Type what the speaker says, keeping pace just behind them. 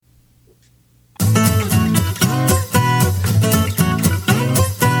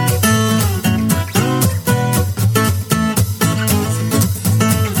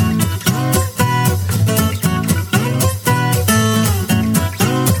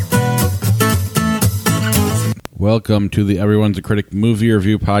Welcome to the Everyone's a Critic movie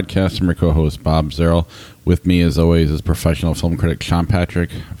review podcast. I'm your co-host, Bob Zerl. With me, as always, is professional film critic Sean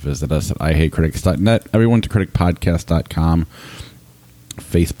Patrick. Visit us at IHateCritics.net, everyone'scriticpodcast.com,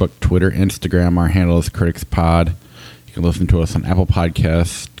 Facebook, Twitter, Instagram. Our handle is CriticsPod. You can listen to us on Apple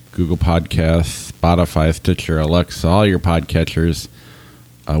Podcasts, Google Podcasts, Spotify, Stitcher, Alexa, all your podcatchers.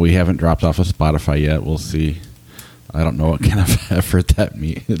 We haven't dropped off of Spotify yet. We'll see. I don't know what kind of effort that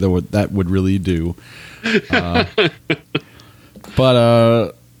would really do. Whatever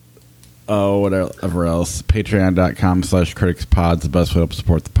else, patreon.com/criticspod is the best way to help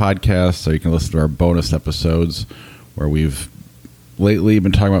support the podcast, so you can listen to our bonus episodes where we've lately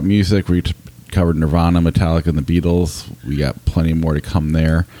been talking about music. We covered Nirvana, Metallica, and the Beatles. We got plenty more to come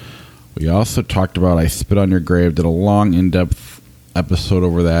there. We also talked about I Spit on Your Grave, did a long, in-depth episode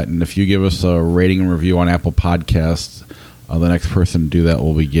over that, and if you give us a rating and review on Apple Podcasts, the next person to do that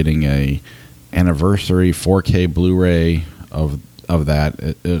will be getting a anniversary 4K Blu-ray of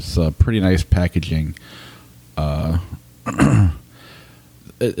that. It's pretty nice packaging.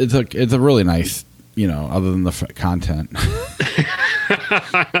 It's a really nice, other than the content.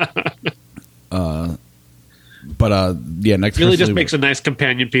 Next really just makes a nice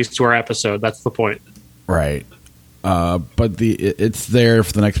companion piece to our episode. That's the point, right? It's there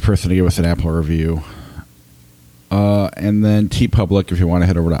for the next person to give us an Apple review. And then TeePublic, if you want to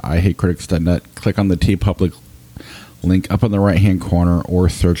head over to IHateCritics.net, click on the TeePublic link up in the right-hand corner or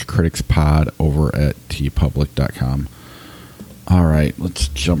search Critics Pod over at TeePublic.com. All right, let's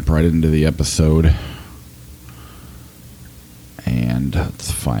jump right into the episode. And let's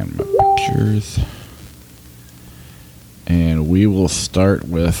find my pictures. And we will start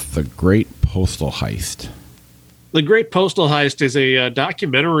with The Great Postal Heist. The Great Postal Heist is a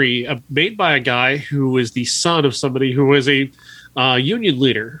documentary made by a guy who was the son of somebody who was a union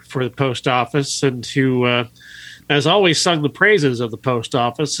leader for the post office and who has always sung the praises of the post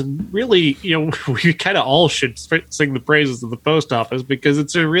office. And really, we kind of all should sing the praises of the post office because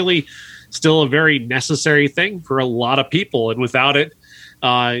it's still a very necessary thing for a lot of people. And without it,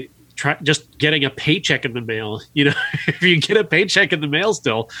 just getting a paycheck in the mail, if you get a paycheck in the mail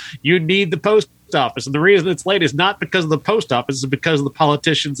still, you need the post office. And the reason it's late is not because of the post office, it's because of the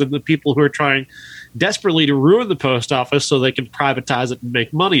politicians and the people who are trying desperately to ruin the post office so they can privatize it and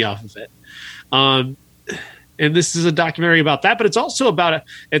make money off of it. And this is a documentary about that, but it's also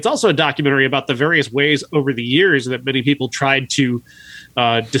a documentary about the various ways over the years that many people tried to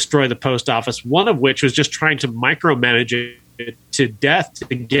destroy the post office. One of which was just trying to micromanage it to death to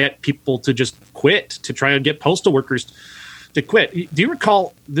get people to just quit, to try and get postal workers to quit. Do you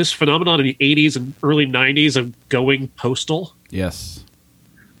recall this phenomenon in the 80s and early 90s of going postal? Yes.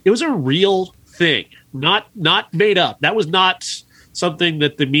 It was a real thing, not made up. That was not something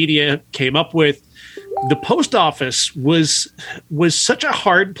that the media came up with. The post office was such a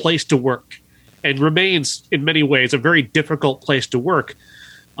hard place to work and remains in many ways a very difficult place to work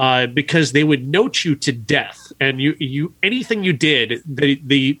because they would note you to death. And you anything you did,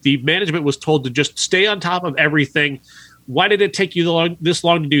 the management was told to just stay on top of everything. Why did it take you this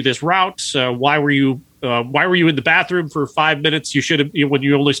long to do this route? Why were you in the bathroom for 5 minutes? You should have, when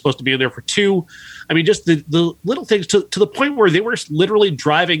you're only supposed to be in there for 2. I mean, just the little things to the point where they were literally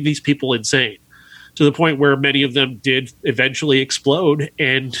driving these people insane, to the point where many of them did eventually explode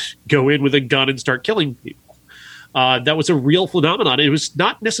and go in with a gun and start killing people. That was a real phenomenon. It was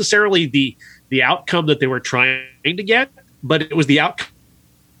not necessarily the outcome that they were trying to get, but it was the outcome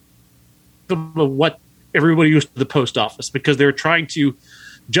of what everybody used to the post office, because they're trying to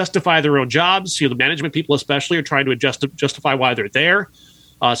justify their own jobs. The management people especially are trying to justify why they're there.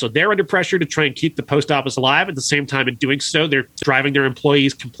 So they're under pressure to try and keep the post office alive. At the same time, in doing so, they're driving their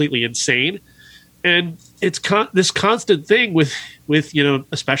employees completely insane. And it's this constant thing with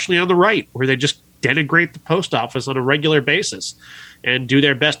especially on the right, where they just denigrate the post office on a regular basis and do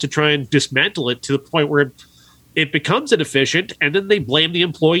their best to try and dismantle it to the point where it becomes inefficient, and then they blame the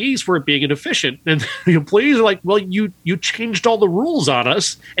employees for it being inefficient. And the employees are like, well, you changed all the rules on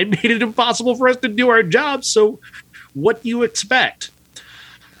us and made it impossible for us to do our jobs, so what do you expect?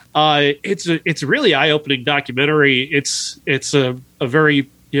 It's a really eye-opening documentary. It's a very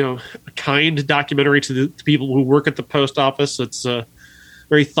kind documentary to the people who work at the post office. It's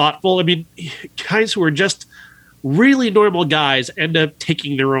very thoughtful. I mean, guys who are just really normal guys end up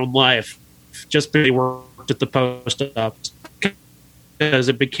taking their own life just because they worked at the post office, because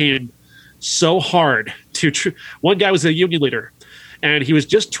it became so hard to. One guy was a union leader, and he was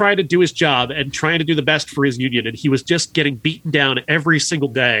just trying to do his job and trying to do the best for his union, and he was just getting beaten down every single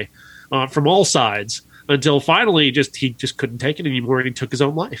day from all sides until finally he just couldn't take it anymore, and he took his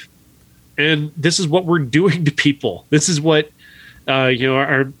own life. and this is what we're doing to people. This is what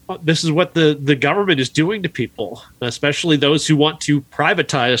this is what the government is doing to people, especially those who want to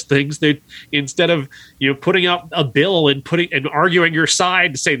privatize things. They, instead of putting out a bill and arguing your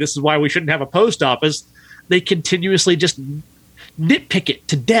side to say this is why we shouldn't have a post office, they continuously just nitpick it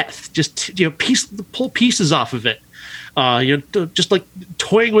to death. Just pull pieces off of it. Just like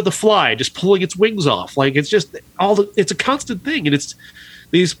toying with a fly, just pulling its wings off. Like it's a constant thing, and it's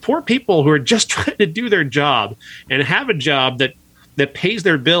these poor people who are just trying to do their job and have a job that pays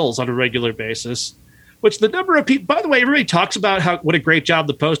their bills on a regular basis. Which the number of people, by the way, everybody talks about what a great job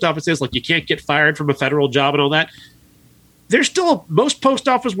the post office is. Like you can't get fired from a federal job and all that. There's still most post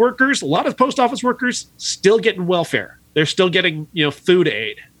office workers, a lot of post office workers still getting welfare. They're still getting food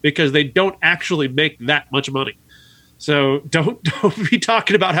aid because they don't actually make that much money. So don't be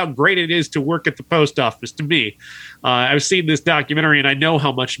talking about how great it is to work at the post office. To me, I've seen this documentary and I know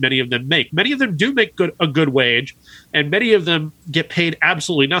how much many of them make. Many of them do make a good wage, and many of them get paid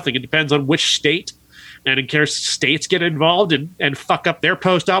absolutely nothing. It depends on which state, and in case states get involved and fuck up their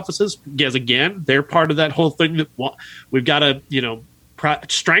post offices, because again, they're part of that whole thing that we've got to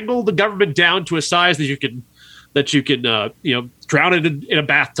strangle the government down to a size that you can drown it in a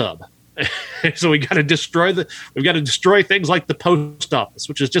bathtub. So we've got to destroy things like the post office,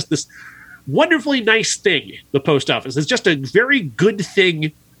 which is just this wonderfully nice thing. The post office is just a very good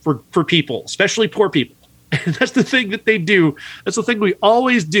thing for people, especially poor people. And that's the thing that they do. That's the thing we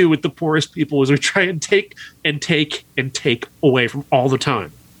always do with the poorest people, is we try and take and take and take away from all the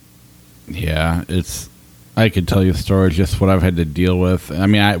time. Yeah, I could tell you stories, just what I've had to deal with. I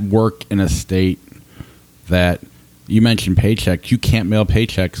mean, I work in a state that, you mentioned paychecks. You can't mail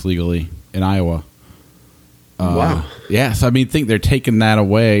paychecks legally in Iowa. Wow. Yeah, so I mean, they're taking that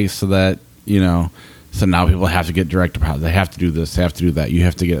away so that, so now people have to get direct deposit. They have to do this. They have to do that. You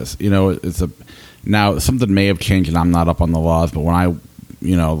have to get, now something may have changed and I'm not up on the laws, but when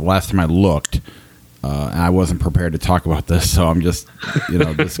the last time I looked, and I wasn't prepared to talk about this, so I'm just,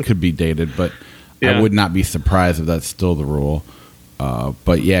 this could be dated, but yeah. I would not be surprised if that's still the rule.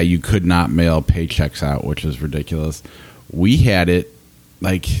 But yeah, you could not mail paychecks out, which is ridiculous. We had it,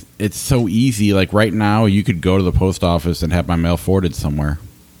 like, it's so easy. Like right now, you could go to the post office and have my mail forwarded somewhere.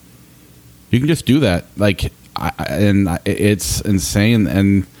 You can just do that. Like, it's insane.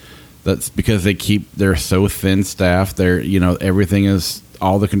 And that's because they're so thin staffed. They're, everything is,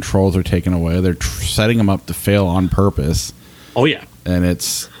 all the controls are taken away. They're setting them up to fail on purpose. Oh yeah. And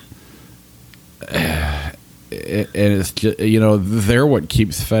it's just, they're what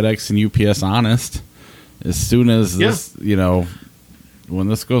keeps FedEx and UPS honest. As soon as this, when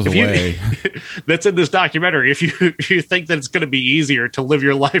this goes away, that's in this documentary. If you think that it's going to be easier to live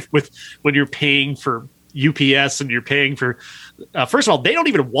your life when you're paying for UPS and you're paying for, first of all, they don't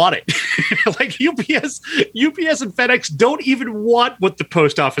even want it. Like UPS and FedEx don't even want what the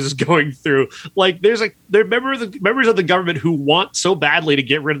post office is going through. Like there are members of the government who want so badly to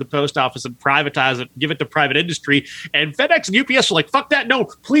get rid of the post office and privatize it, give it to private industry. And FedEx and UPS are like, fuck that. No,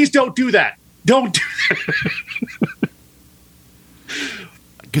 please don't do that. Don't do that.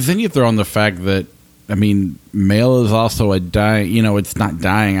 Because then you throw in the fact that, I mean, mail is also a dying, it's not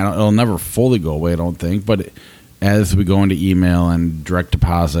dying. It'll never fully go away, I don't think. But as we go into email and direct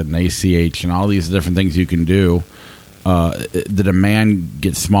deposit and ACH and all these different things you can do, the demand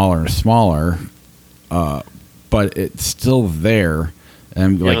gets smaller and smaller, but it's still there.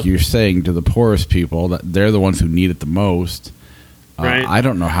 And like you're saying, to the poorest people, that they're the ones who need it the most. Right. I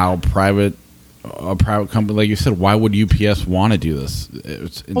don't know how a private company, like you said, why would UPS want to do this?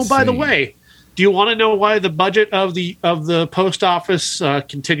 It's insane. Oh, by the way, do you want to know why the budget of the post office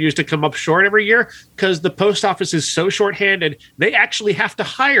continues to come up short every year? Because the post office is so shorthanded, they actually have to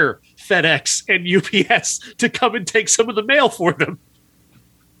hire FedEx and UPS to come and take some of the mail for them.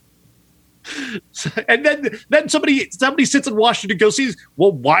 And then somebody sits in Washington and goes,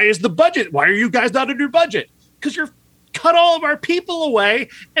 well, why is the budget? Why are you guys not under budget? Because you're cut all of our people away,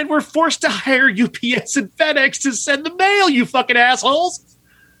 and we're forced to hire UPS and FedEx to send the mail, you fucking assholes.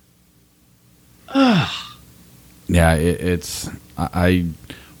 Yeah, I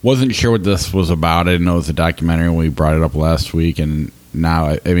wasn't sure what this was about. I didn't know it was a documentary when we brought it up last week, and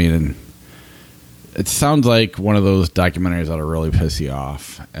now, I mean, it sounds like one of those documentaries that'll really piss you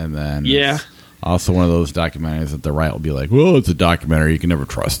off, and then it's also one of those documentaries that the right will be like, well, it's a documentary, you can never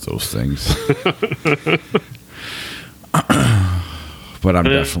trust those things. But I'm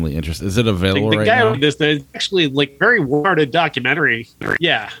definitely interested. Is it available right now? It's actually like very worded documentary.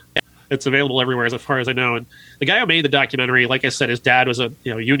 Yeah, it's available everywhere as far as I know. And the guy who made the documentary, like I said, his dad was a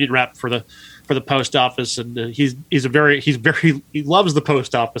union rep for the for the post office, and he loves the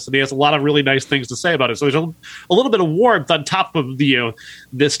post office, and he has a lot of really nice things to say about it. So there's a little bit of warmth on top of the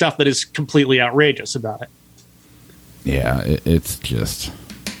this stuff that is completely outrageous about it. Yeah, it's just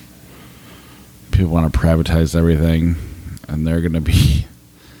people want to privatize everything, and they're going to be.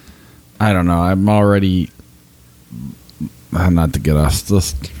 I don't know. I'm already. Not to get us.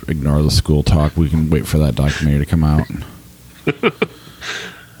 Just ignore the school talk. We can wait for that documentary to come out.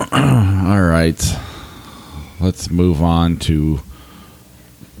 All right. Let's move on to.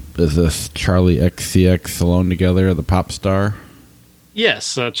 Is this Charlie XCX Alone Together, the pop star?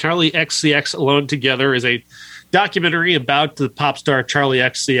 Yes, Charlie XCX Alone Together is a documentary about the pop star Charlie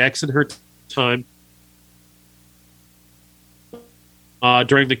XCX and her time.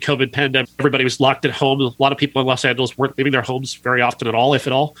 During the COVID pandemic, everybody was locked at home. A lot of people in Los Angeles weren't leaving their homes very often at all, if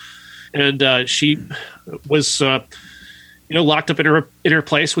at all. And she was, locked up in her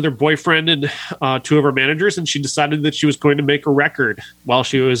place with her boyfriend and two of her managers. And she decided that she was going to make a record while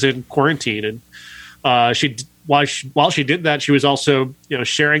she was in quarantine. And while she did that, she was also,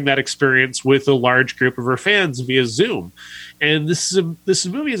 sharing that experience with a large group of her fans via Zoom. And this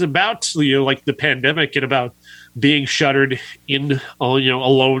movie is about, like the pandemic and about being shuttered in,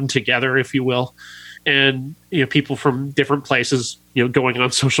 alone together, if you will, and people from different places, going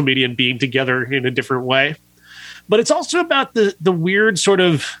on social media and being together in a different way. But it's also about the weird sort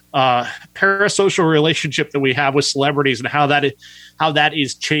of parasocial relationship that we have with celebrities and how that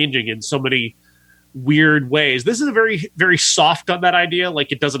is changing in so many weird ways. This is a very, very soft on that idea.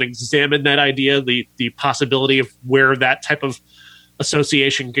 Like, it doesn't examine that idea, the possibility of where that type of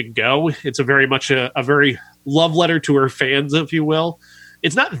association could go. It's a very much a very love letter to her fans, if you will.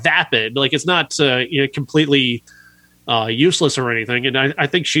 It's not vapid, like it's not completely useless or anything. And I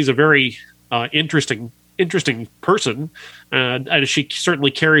think she's a very interesting person, and she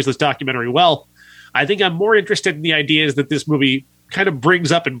certainly carries this documentary well. I think I'm more interested in the ideas that this movie kind of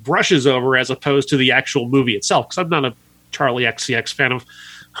brings up and brushes over, as opposed to the actual movie itself. Because I'm not a Charlie XCX fan. Of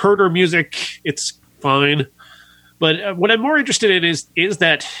heard her music, it's fine. But what I'm more interested in is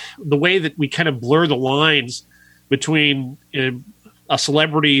that the way that we kind of blur the lines between a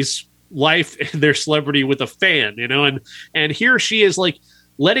celebrity's life and their celebrity with a fan, and here she is like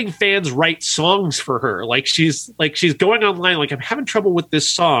letting fans write songs for her. Like she's going online, like, I'm having trouble with this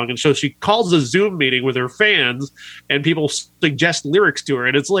song. And so she calls a Zoom meeting with her fans and people suggest lyrics to her.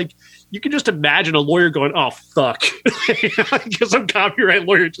 And it's like, you can just imagine a lawyer going, oh, fuck. Some copyright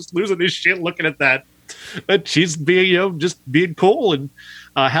lawyer just losing his shit looking at that. But she's being, just being cool and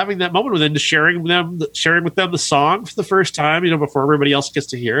having that moment with them, sharing with them the song for the first time, before everybody else gets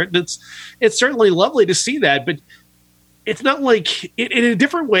to hear it. And it's certainly lovely to see that, but it's not like, in a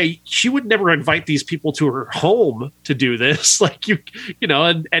different way, she would never invite these people to her home to do this. Like,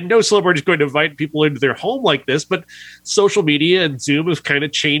 and no celebrity is going to invite people into their home like this, but social media and Zoom have kind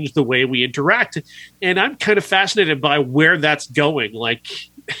of changed the way we interact. And I'm kind of fascinated by where that's going. Like,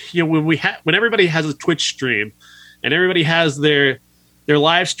 when everybody has a Twitch stream and everybody has their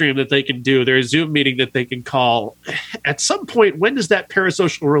live stream that they can do, their Zoom meeting that they can call, at some point, when does that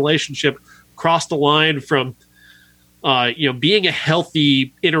parasocial relationship cross the line from being a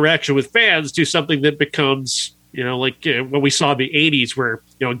healthy interaction with fans to something that becomes, like what we saw in the 80s, where,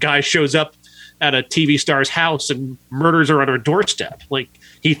 a guy shows up at a TV star's house and murders her on her doorstep. Like,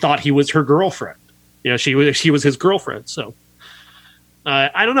 he thought he was her girlfriend. She was his girlfriend. So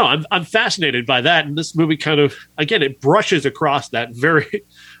I don't know. I'm fascinated by that. And this movie kind of, again, it brushes across that very,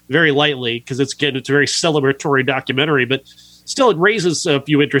 very lightly, because it's a very celebratory documentary, but still it raises a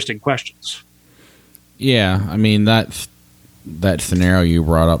few interesting questions. Yeah, I mean, that scenario you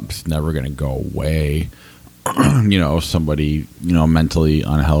brought up is never going to go away. Somebody, mentally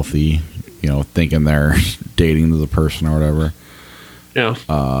unhealthy, thinking they're dating the person or whatever.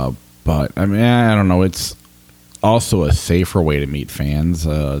 Yeah. But, I mean, I don't know. It's also a safer way to meet fans.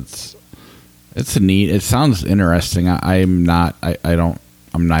 It's neat. It sounds interesting. I'm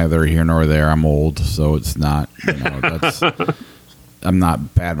neither here nor there. I'm old, so it's not, that's... I'm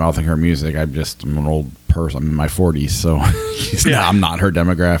not bad-mouthing her music. I'm an old person. I'm in my 40s, so I'm not her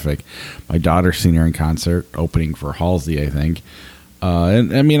demographic. My daughter's seen her in concert, opening for Halsey, I think.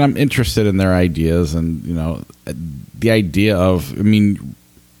 And I mean, I'm interested in their ideas, and the idea of,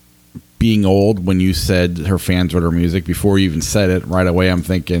 being old. When you said her fans wrote her music, before you even said it, right away I'm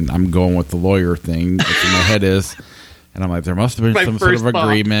thinking I'm going with the lawyer thing. That's what my head is. And I'm like, there must have been some sort of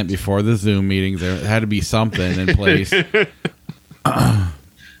agreement before the Zoom meetings. There had to be something in place. But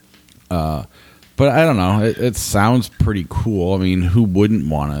I don't know. It sounds pretty cool. I mean, who wouldn't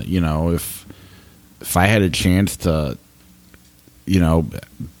want to? If I had a chance to,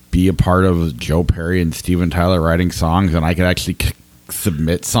 be a part of Joe Perry and Steven Tyler writing songs, and I could actually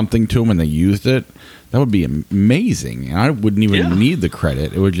submit something to them and they used it, that would be amazing. And I wouldn't even need the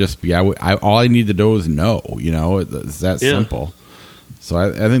credit. It would just be all I need to do is know. It's that simple. So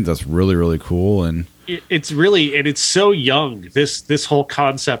I think that's really, really cool. And it's really, and it's so young. This whole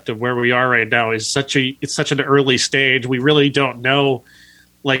concept of where we are right now is such an early stage. We really don't know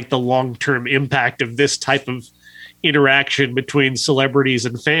like the long-term impact of this type of interaction between celebrities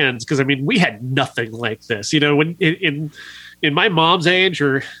and fans. Because I mean, we had nothing like this. When in my mom's age,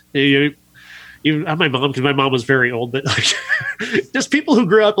 or even my mom, because my mom was very old, but like, just people who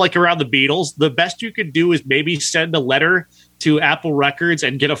grew up like around the Beatles, the best you could do is maybe send a letter to Apple Records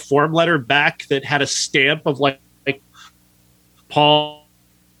and get a form letter back that had a stamp of like Paul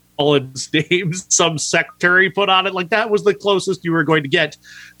and name, some secretary put on it. Like that was the closest you were going to get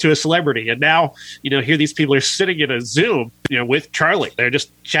to a celebrity. And now, here these people are sitting in a Zoom, with Charlie. They're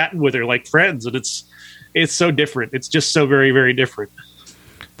just chatting with her like friends, and it's so different. It's just so very, very different.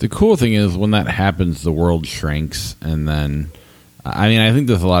 The cool thing is when that happens, the world shrinks, and then, I mean, I think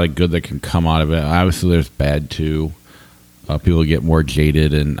there's a lot of good that can come out of it. Obviously, there's bad too. People get more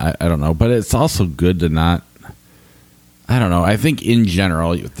jaded, and I don't know. But it's also good to not, I don't know. I think in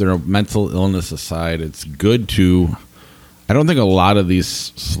general, their mental illness aside, it's good to, I don't think a lot of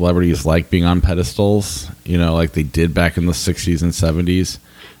these celebrities like being on pedestals, like they did back in the 60s and 70s.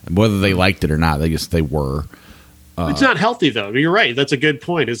 Whether they liked it or not, they were. It's not healthy, though. You're right. That's a good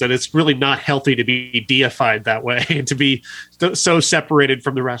point, is that it's really not healthy to be deified that way and to be so separated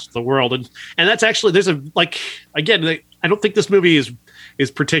from the rest of the world. And that's actually, there's again, I don't think this movie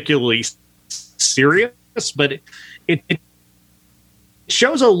is particularly serious, but it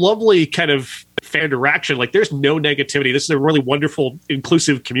shows a lovely kind of fan interaction. Like there's no negativity. This is a really wonderful,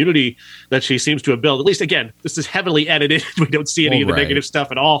 inclusive community that she seems to have built. At least, again, this is heavily edited. We don't see any of the negative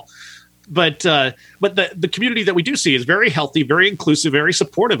stuff at all. But the community that we do see is very healthy, very inclusive, very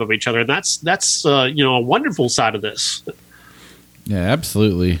supportive of each other, and that's a wonderful side of this. Yeah,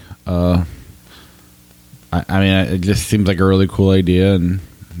 absolutely. I mean, it just seems like a really cool idea, and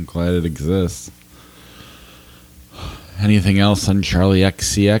I'm glad it exists. Anything else on Charli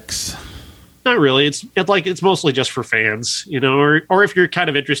XCX? Not really. It's mostly just for fans, or if you're kind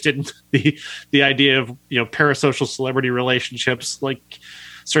of interested in the idea of parasocial celebrity relationships, like.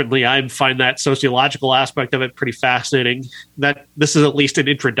 Certainly, I find that sociological aspect of it pretty fascinating. That this is at least an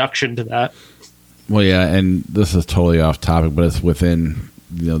introduction to that. Well, yeah, and this is totally off topic, but it's within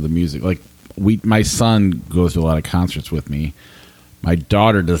the music. Like my son goes to a lot of concerts with me. My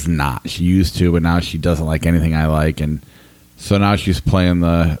daughter does not. She used to, but now she doesn't like anything I like, and so now she's playing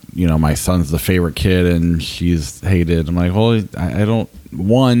my son's the favorite kid, and she's hated. I'm like, well, I don't.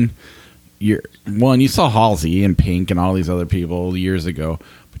 You saw Halsey and Pink and all these other people years ago,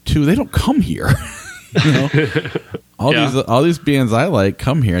 but two, they don't come here. All these bands I like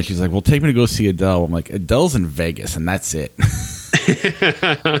come here, and she's like, "Well, take me to go see Adele." I'm like, "Adele's in Vegas, and that's it."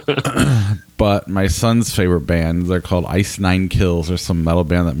 But my son's favorite band, they're called Ice Nine Kills. They're some metal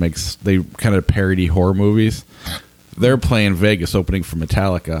band they kind of parody horror movies. They're playing Vegas, opening for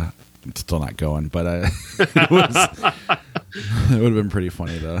Metallica. I'm still not going, but it would have been pretty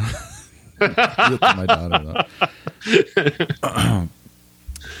funny though. My daughter, though.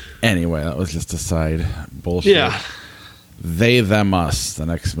 Anyway, that was just a side bullshit. Yeah. They, Them, Us, the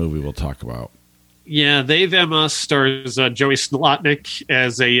next movie we'll talk about. Yeah, They, Them, Us stars Joey Slotnick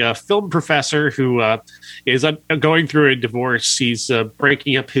as a film professor who is going through a divorce. He's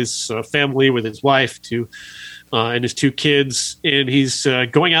breaking up his family with his wife and his two kids, and he's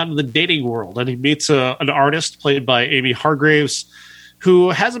going out in the dating world, and he meets an artist played by Amy Hargraves, who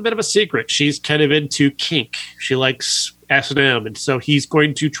has a bit of a secret. She's kind of into kink. She likes S&M, and so he's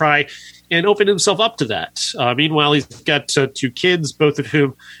going to try and open himself up to that. Meanwhile, he's got two kids,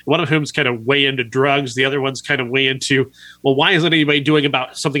 one of whom's kind of way into drugs. The other one's kind of way into, well, why isn't anybody doing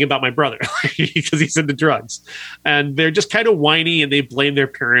something about my brother? Because he's into drugs. And they're just kind of whiny, and they blame their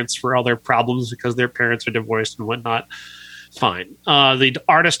parents for all their problems because their parents are divorced and whatnot. Fine. The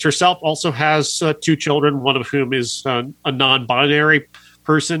artist herself also has two children, one of whom is a non-binary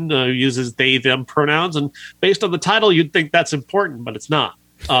person who uses they, them pronouns. And based on the title, you'd think that's important, but it's not.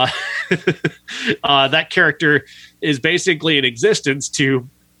 That character is basically in existence to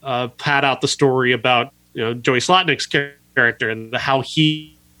pad out the story about Joey Slotnick's character and how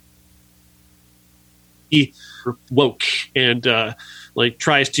he woke and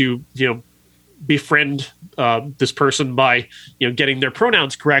tries to befriend this person by getting their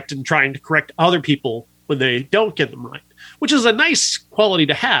pronouns correct and trying to correct other people when they don't get them right, which is a nice quality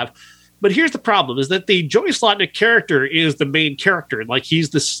to have. But here's the problem: is that the Joey Slotnick character is the main character. Like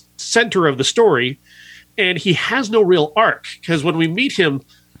he's this center of the story, and he has no real arc, because when we meet him,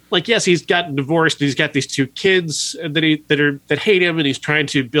 like, yes, he's gotten divorced and he's got these two kids that hate him, and he's trying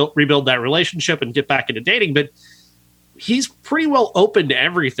to rebuild that relationship and get back into dating, but he's pretty well open to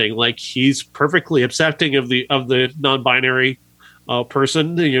everything. Like, he's perfectly accepting of the non-binary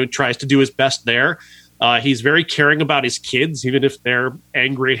person, tries to do his best there. He's very caring about his kids, even if they're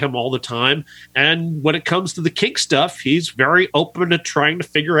angry at him all the time. And when it comes to the kink stuff, he's very open to trying to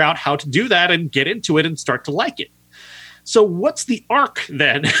figure out how to do that and get into it and start to like it. So what's the arc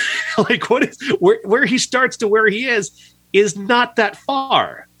then? Like, what is where he starts to where he is not that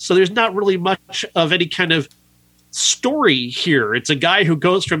far. So there's not really much of any kind of story here. It's a guy who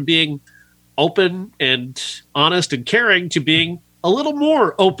goes from being open and honest and caring to being a little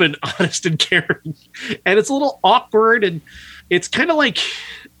more open, honest, and caring. And it's a little awkward, and it's kind of like,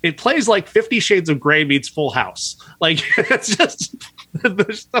 it plays like 50 Shades of Grey meets Full House. Like, it's just,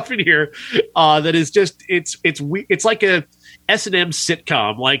 there's stuff in here that is just, it's like a S&M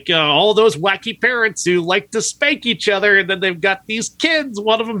sitcom, like all those wacky parents who like to spank each other, and then they've got these kids.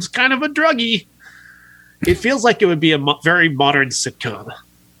 One of them's kind of a druggie. It feels like it would be a very modern sitcom.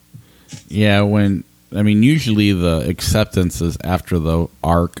 Yeah, usually the acceptance is after the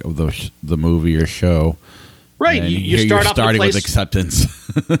arc of the movie or show. Right. You start off starting with acceptance.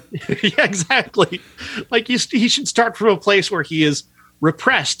 Yeah, exactly. Like, he should start from a place where he is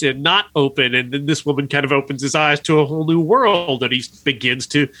repressed and not open. And then this woman kind of opens his eyes to a whole new world. And he begins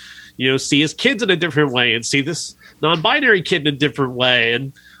to, see his kids in a different way and see this non-binary kid in a different way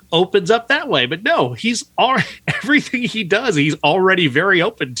and opens up that way. But no, everything he does, he's already very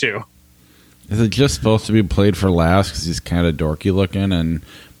open to. Is it just supposed to be played for laughs because he's kind of dorky looking, and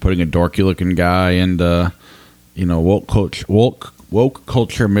putting a dorky looking guy into, woke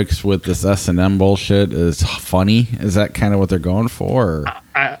culture mixed with this S&M bullshit is funny? Is that kind of what they're going for?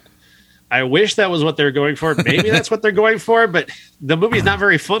 I wish that was what they're going for. Maybe that's what they're going for, but the movie's not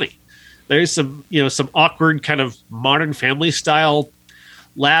very funny. There's some awkward kind of Modern Family style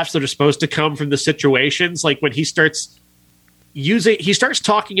laughs that are supposed to come from the situations. Like, when he starts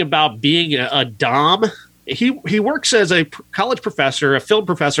talking about being a dom. He works as a college professor, a film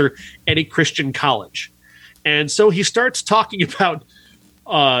professor at a Christian college. And so he starts talking about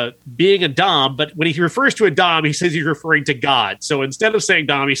being a dom, but when he refers to a dom, he says he's referring to God. So instead of saying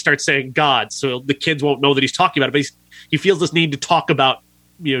dom, he starts saying God. So the kids won't know that he's talking about it, but he feels this need to talk about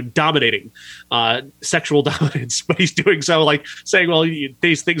dominating, sexual dominance, but he's doing so like saying, well,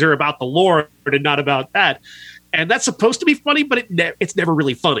 these things are about the Lord and not about that. And that's supposed to be funny, but it's never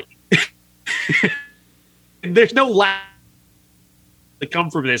really funny. There's no laugh that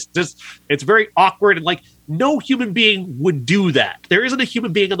come from this. It's very awkward, and like, no human being would do that. There isn't a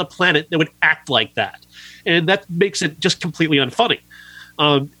human being on the planet that would act like that. And that makes it just completely unfunny.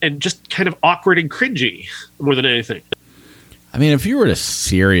 And just kind of awkward and cringy more than anything. I mean, if you were to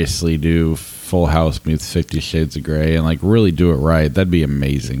seriously do Full House meets 50 Shades of Grey and like really do it right, that'd be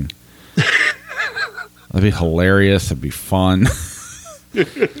amazing. That'd be hilarious. It'd be fun. It'd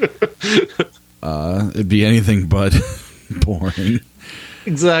be anything but boring.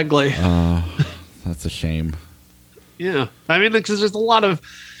 Exactly. That's a shame. Yeah, I mean, because there's a lot of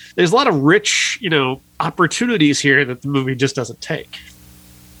rich, opportunities here that the movie just doesn't take.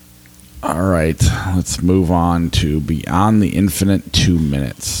 All right, let's move on to Beyond the Infinite 2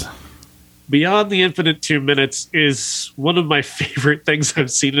 Minutes. Beyond the Infinite 2 Minutes is one of my favorite things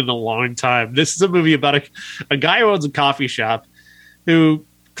I've seen in a long time. This is a movie about a guy who owns a coffee shop who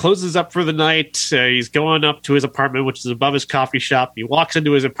closes up for the night. He's going up to his apartment, which is above his coffee shop. He walks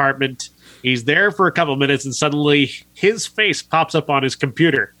into his apartment. He's there for a couple of minutes, and suddenly his face pops up on his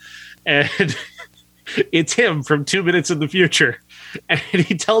computer. And it's him from 2 minutes in the future. And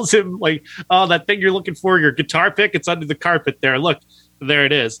he tells him, like, oh, that thing you're looking for, your guitar pick, it's under the carpet there. Look, there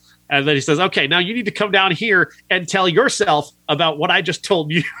it is. And then he says, okay, now you need to come down here and tell yourself about what I just told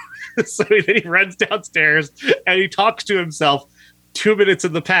you. So then he runs downstairs and he talks to himself 2 minutes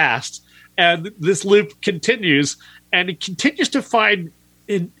in the past. And this loop continues, and he continues to find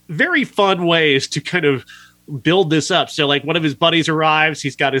in very fun ways to kind of build this up. So like, one of his buddies arrives.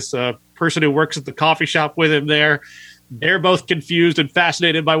 He's got his person who works at the coffee shop with him there. They're both confused and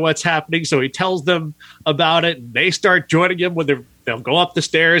fascinated by what's happening. So he tells them about it, and they start joining him when they'll go up the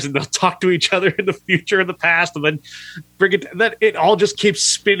stairs and they'll talk to each other in the future and the past, and then then it all just keeps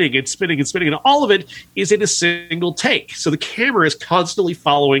spinning and spinning and spinning. And all of it is in a single take. So the camera is constantly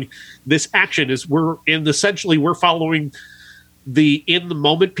following this action as we're following the in the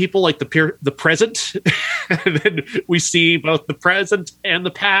moment people, like the present. And then we see both the present and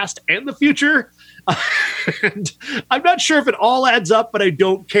the past and the future And I'm not sure if it all adds up, but I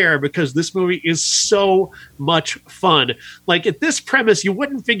don't care because this movie is so much fun. Like at this premise, you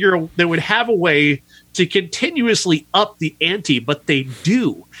wouldn't figure they would have a way to continuously up the ante, but they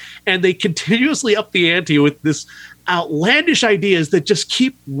do. And they continuously up the ante with this outlandish ideas that just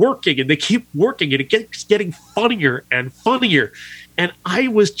keep working and they keep working and it gets getting funnier and funnier. And I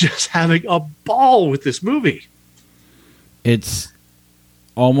was just having a ball with this movie. It's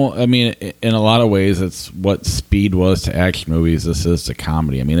almost, I mean, in a lot of ways, it's what Speed was to action movies. This is to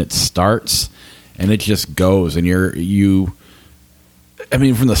comedy. I mean, it starts and it just goes, and I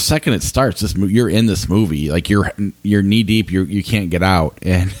mean, from the second it starts, you're in this movie, like you're knee deep. You can't get out,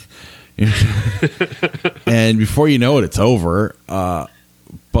 and and before you know it, it's over.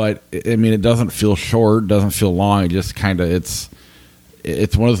 But I mean, it doesn't feel short, doesn't feel long. It just kind of it's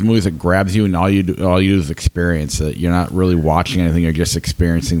one of those movies that grabs you, and all you do is experience it. You're not really watching anything; you're just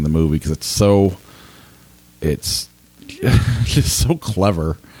experiencing the movie because it's just so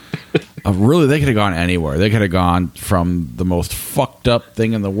clever. Really, they could have gone anywhere. They could have gone from the most fucked up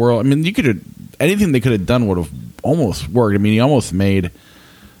thing in the world. I mean, anything they could have done would have almost worked. I mean, he almost made,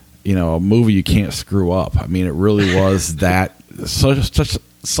 a movie you can't screw up. I mean, it really was that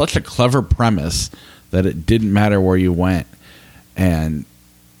such a clever premise that it didn't matter where you went, and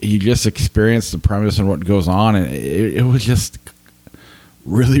you just experienced the premise and what goes on, and it was just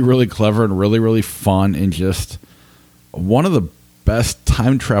really, really clever and really, really fun, and just one of the best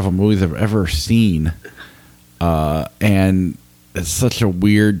time travel movies I've ever seen. And it's such a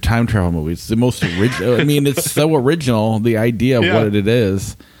weird time travel movie. It's the most original. I mean, it's so original, the idea of what it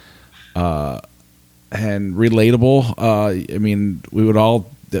is, and relatable. I mean, we would all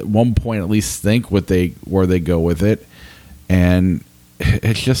at one point at least think where they go with it, and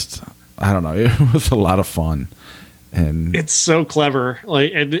it's just, I don't know. It was a lot of fun. And it's so clever,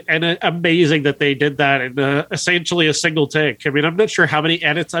 and amazing that they did that in essentially a single take. I mean, I'm not sure how many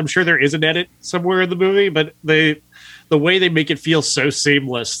edits. I'm sure there is an edit somewhere in the movie, but the way they make it feel so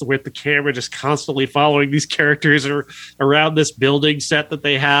seamless with the camera just constantly following these characters around this building set that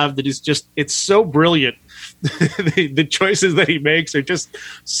they have, that is just, it's so brilliant. The choices that he makes are just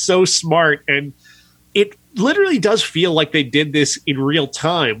so smart, and it literally does feel like they did this in real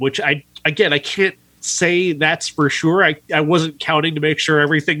time, which I can't say that's for sure. I wasn't counting to make sure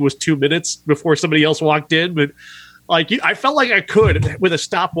everything was 2 minutes before somebody else walked in, but I felt like I could with a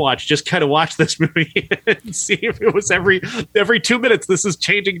stopwatch just kind of watch this movie and see if it was every 2 minutes this is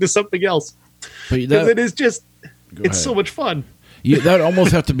changing to something else. Because it is just, it's so much fun. That would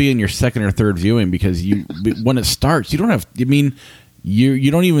almost have to be in your second or third viewing, because when it starts, you don't have, I mean,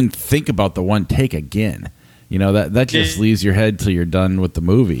 you don't even think about the one take again. That just leaves your head till you're done with the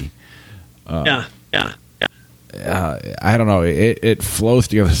movie. Yeah. I don't know. It flows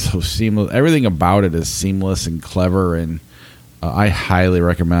together so seamless. Everything about it is seamless and clever, and I highly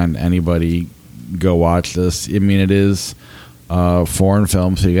recommend anybody go watch this. I mean, it is foreign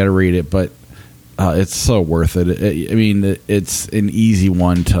film, so you got to read it, but it's so worth it. It's an easy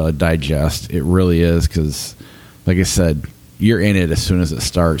one to digest. It really is, because, like I said, you're in it as soon as it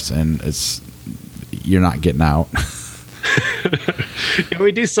starts, and you're not getting out.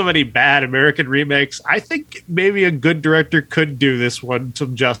 We do so many bad American remakes. I think maybe a good director could do this one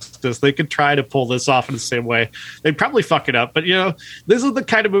some justice. They could try to pull this off in the same way. They'd probably fuck it up, but this is the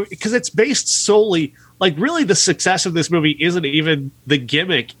kind of movie, because it's based solely, like, really the success of this movie isn't even the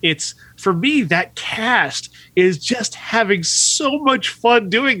gimmick. It's, for me, that cast is just having so much fun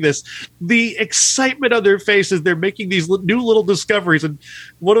doing this. The excitement on their faces, they're making these new little discoveries, and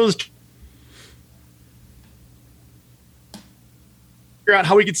one of those, out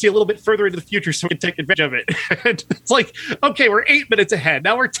how we can see a little bit further into the future so we can take advantage of it. And it's like, okay, we're 8 minutes ahead.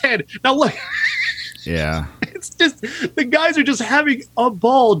 Now we're 10. Now look. Yeah. It's just, the guys are just having a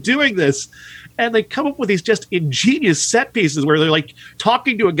ball doing this. And they come up with these just ingenious set pieces where they're like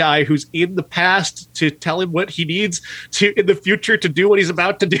talking to a guy who's in the past to tell him what he needs to in the future to do what he's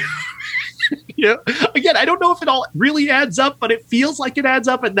about to do. Again, I don't know if it all really adds up, but it feels like it adds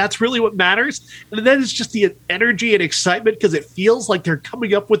up, and that's really what matters. And then it's just the energy and excitement, because it feels like they're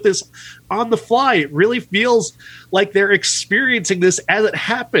coming up with this on the fly. It really feels like they're experiencing this as it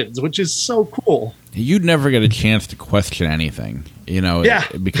happens, which is so cool. You'd never get a chance to question anything,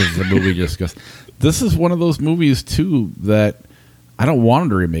 because the movie just goes. This is one of those movies too that I don't want them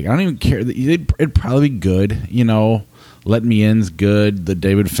to remake. I don't even care. It'd probably be good, Let Me In's good. The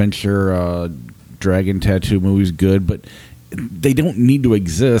David Fincher Dragon Tattoo movie's good, but they don't need to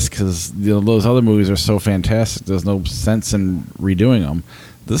exist, because those other movies are so fantastic. There's no sense in redoing them.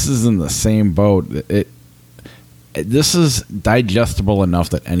 This is in the same boat. this is digestible enough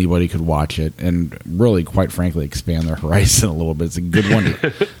that anybody could watch it and really, quite frankly, expand their horizon a little bit. It's a good one.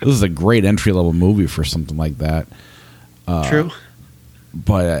 This is a great entry level movie for something like that. True.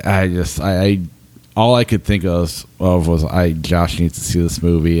 But I all I could think of was Josh needs to see this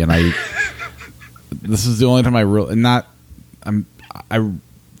movie, and this is the only time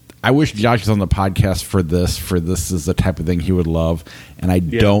I wish Josh was on the podcast for this. For this is the type of thing he would love, and I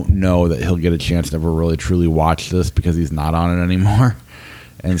don't know that he'll get a chance to ever really truly watch this because he's not on it anymore,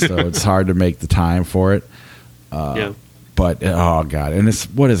 and so it's hard to make the time for it. But oh god, and it's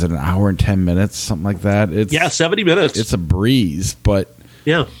what is it, an hour and 10 minutes, something like that? It's 70 minutes. It's a breeze, but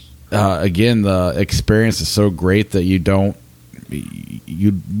again, the experience is so great that you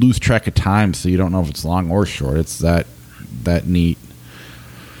lose track of time, so you don't know if it's long or short. It's that neat.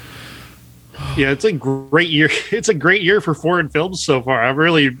 Yeah, it's a great year. It's a great year for foreign films so far.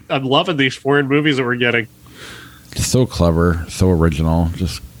 I'm loving these foreign movies that we're getting. So clever, so original,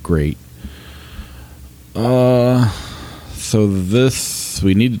 just great. So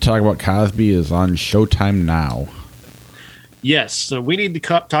we need to talk about Cosby is on Showtime now. Yes, so we need to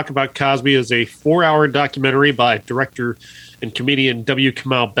talk about Cosby as a 4-hour documentary by director and comedian W.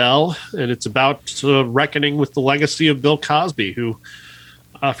 Kamau Bell, and it's about reckoning with the legacy of Bill Cosby, who,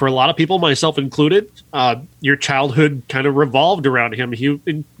 for a lot of people, myself included, your childhood kind of revolved around him.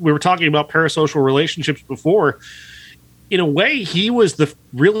 We were talking about parasocial relationships before. In a way, he was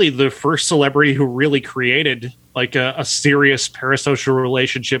really the first celebrity who really created like a serious parasocial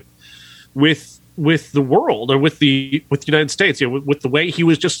relationship with the world, or with the United States. With the way he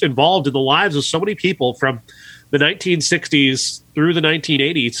was just involved in the lives of so many people from the 1960s through the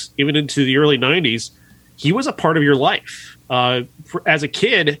 1980s, even into the early 90s. He was a part of your life. As a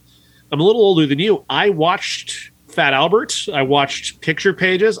kid, I'm a little older than you. I watched Fat Albert. I watched Picture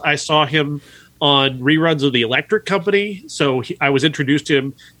Pages. I saw him on reruns of The Electric Company. So I was introduced to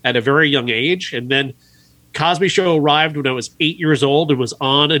him at a very young age. And then Cosby Show arrived when I was 8 years old and was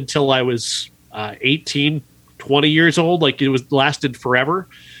on until I was 18, 20 years old. Like, it lasted forever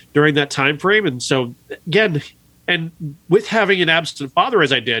during that time frame. And so, again, and with having an absent father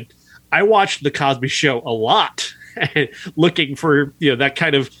as I did, I watched The Cosby Show a lot, looking for that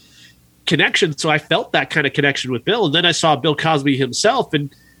kind of connection. So I felt that kind of connection with Bill. And then I saw Bill Cosby himself, and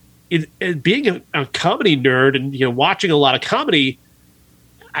being a comedy nerd and watching a lot of comedy,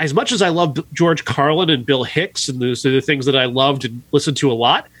 as much as I loved George Carlin and Bill Hicks, and those are the things that I loved and listened to a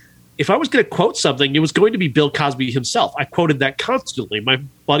lot, if I was going to quote something, it was going to be Bill Cosby himself. I quoted that constantly. My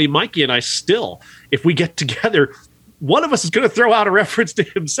buddy Mikey and I still, if we get together, one of us is going to throw out a reference to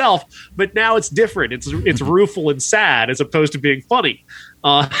himself, but now it's different. It's rueful and sad as opposed to being funny,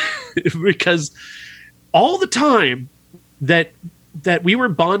 because all the time that we were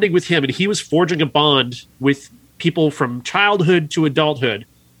bonding with him and he was forging a bond with people from childhood to adulthood,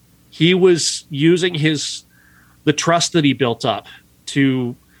 he was using the trust that he built up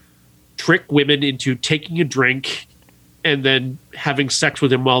to trick women into taking a drink and then having sex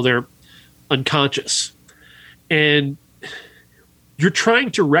with him while they're unconscious. And you're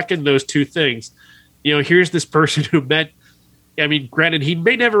trying to reckon those two things. Here's this person who granted, he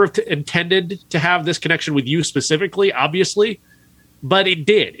may never have intended to have this connection with you specifically, obviously, but it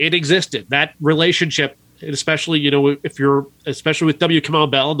did. It existed. That relationship, especially, especially with W. Kamau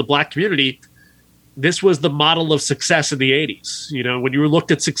Bell and the Black community, this was the model of success in the 80s. When you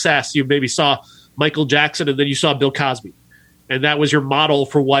looked at success, you maybe saw Michael Jackson and then you saw Bill Cosby. And that was your model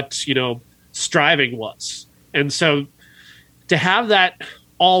for what, striving was. And so to have that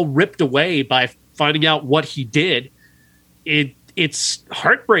all ripped away by finding out what he did, it's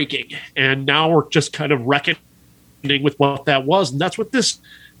heartbreaking. And now we're just kind of reckoning with what that was. And that's what this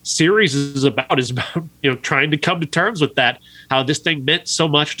series is about trying to come to terms with that, how this thing meant so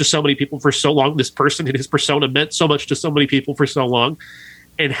much to so many people for so long. This person and his persona meant so much to so many people for so long,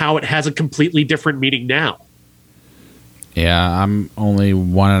 and how it has a completely different meaning now. Yeah, I'm only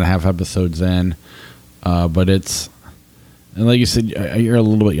 1.5 episodes in, but it's, and like you said, you're a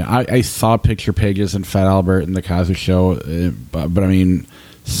little bit young. I saw Picture Pages and Fat Albert and The Cosby Show, but I mean,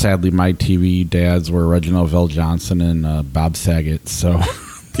 sadly, my TV dads were Reginald VelJohnson and Bob Saget, so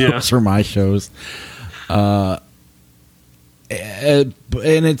those were my shows. But at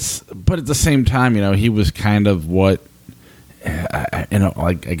the same time, he was kind of what,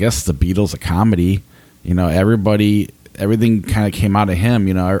 like, I guess the Beatles of comedy. Everything kind of came out of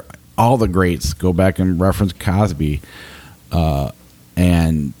him. All the greats go back and reference Cosby,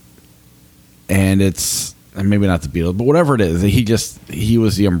 and it's, and maybe not the Beatles, but whatever it is, he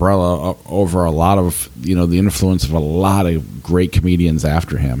was the umbrella over a lot of the influence of a lot of great comedians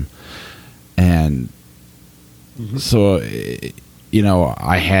after him, and So,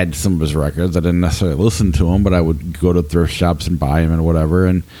 I had some of his records. I didn't necessarily listen to them, but I would go to thrift shops and buy them and whatever.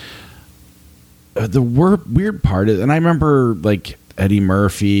 And the weird part is, and I remember like Eddie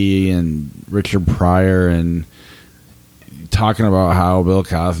Murphy and Richard Pryor and talking about how Bill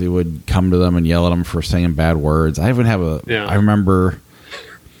Cosby would come to them and yell at them for saying bad words. I remember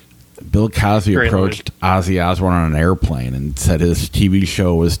Bill Cosby approached Ozzy Osbourne on an airplane and said his TV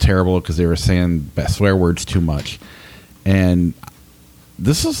show was terrible because they were saying swear words too much. And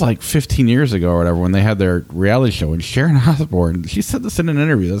this was like 15 years ago or whatever when they had their reality show. And Sharon Osbourne, she said this in an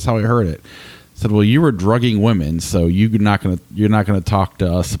interview. That's how I heard it. Said, "Well, you were drugging women, so you're not gonna talk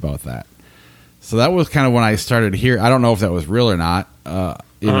to us about that." So that was kind of when I started here. I don't know if that was real or not. I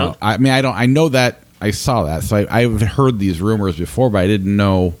mean, I know that I saw that. So I've heard these rumors before, but I didn't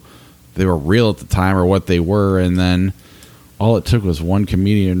know they were real at the time or what they were. And then all it took was one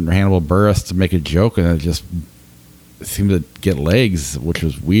comedian, Hannibal Buress, to make a joke, and it just seemed to get legs, which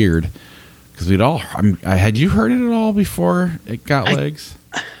was weird. Because had you heard it at all before it got legs?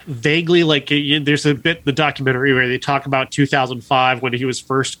 Vaguely, like there's a bit in the documentary where they talk about 2005 when he was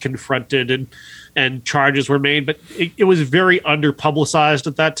first confronted and charges were made, but it was very under publicized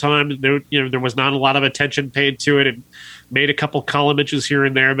at that time. There was not a lot of attention paid to it. It made a couple column inches here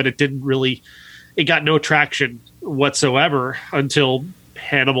and there, but it got no traction whatsoever until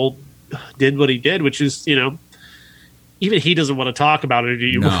Hannibal did what he did, which is, even he doesn't want to talk about it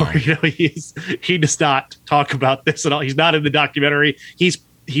anymore. No. He does not talk about this at all. He's not in the documentary. He's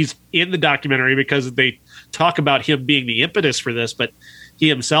in the documentary because they talk about him being the impetus for this, but he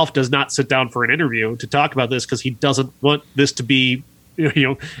himself does not sit down for an interview to talk about this because he doesn't want this to be,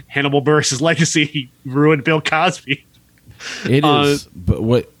 Hannibal Buress's legacy. He ruined Bill Cosby. It is,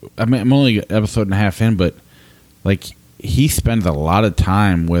 but I'm only an episode and a half in, but like he spends a lot of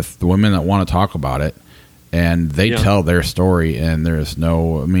time with the women that want to talk about it. And they tell their story, and there's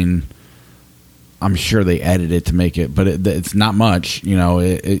I'm sure they edit it to make it, but it's not much.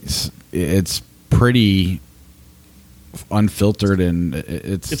 It's pretty unfiltered, and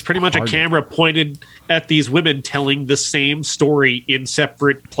it's pretty much a camera pointed at these women telling the same story in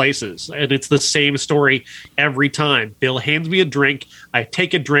separate places, and it's the same story every time. Bill hands me a drink, I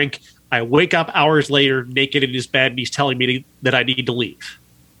take a drink, I wake up hours later naked in his bed, and he's telling me that I need to leave.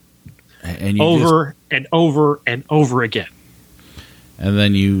 And over and over and over again. And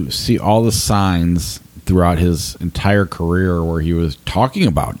then you see all the signs throughout his entire career where he was talking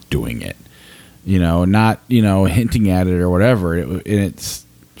about doing it, not, hinting at it or whatever. And it's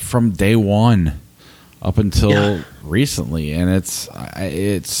from day one up until recently. And it's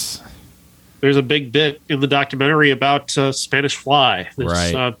there's a big bit in the documentary about Spanish Fly.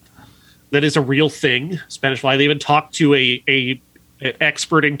 Right. That is a real thing. Spanish Fly. They even talked to a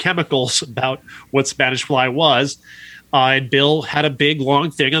expert in chemicals about what Spanish Fly was. And Bill had a big,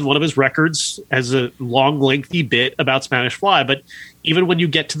 long thing on one of his records as a long, lengthy bit about Spanish Fly. But even when you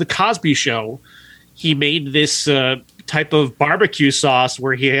get to the Cosby Show, he made this type of barbecue sauce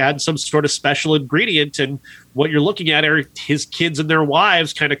where he had some sort of special ingredient. And what you're looking at are his kids and their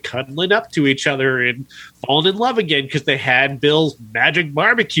wives kind of cuddling up to each other and falling in love again because they had Bill's magic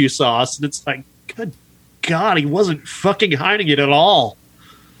barbecue sauce. And it's like, good God, he wasn't fucking hiding it at all.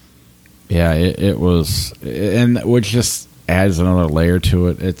 Yeah, it was, and which just adds another layer to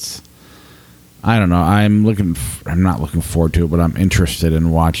it. It's, I don't know. I'm not looking forward to it, but I'm interested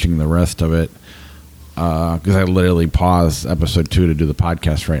in watching the rest of it because I literally paused episode 2 to do the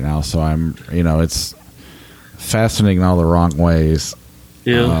podcast right now. So I'm, it's fascinating in all the wrong ways.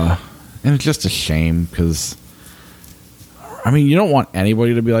 Yeah, and it's just a shame because, you don't want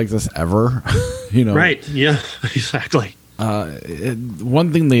anybody to be like this ever. Right? Yeah, exactly.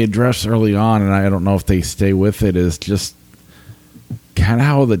 One thing they address early on, and I don't know if they stay with it, is just kind of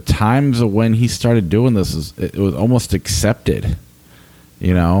how the times of when he started doing this it was almost accepted,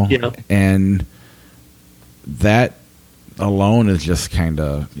 Yeah. And that alone is just kind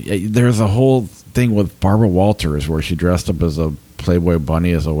of. There's a whole thing with Barbara Walters where she dressed up as a Playboy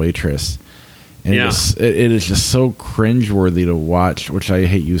bunny as a waitress. And it is just so cringeworthy to watch, which I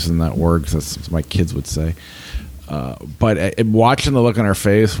hate using that word because that's what my kids would say. But watching the look on her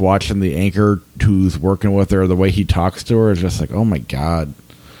face, watching the anchor who's working with her, the way he talks to her is just like, oh my God.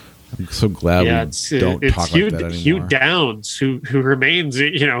 I'm so glad we don't talk like that anymore. Hugh Downs, who remains,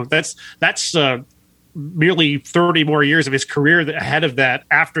 that's merely 30 more years of his career ahead of that.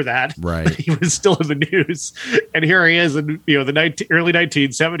 After that, right? He was still in the news, and here he is in the early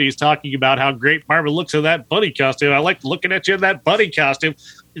 1970s talking about how great Barbara looks in that bunny costume. I like looking at you in that bunny costume.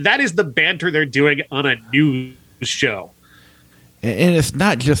 That is the banter they're doing on a news show. and it's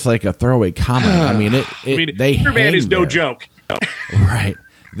not just like a throwaway comment. I mean, they Superman is no there. joke. Right.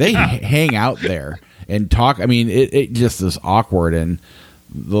 They hang out there and talk. I mean, it just is awkward, and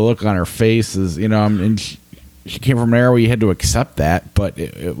the look on her face is, and she came from an era where you had to accept that, but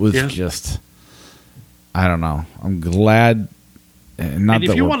it was just, I don't know. I'm glad, not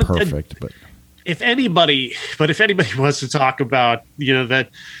that we're perfect, but if anybody wants to talk about, that,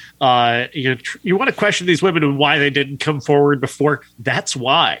 you want to question these women and why they didn't come forward before, that's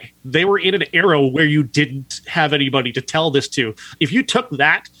why. They were in an era where you didn't have anybody to tell this to. If you took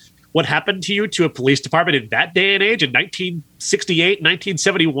that, what happened to you, to a police department in that day and age in 1968,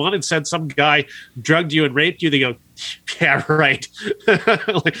 1971, and said some guy drugged you and raped you, they go, yeah, right.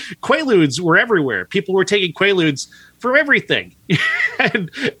 Like, Quaaludes were everywhere. People were taking Quaaludes for everything.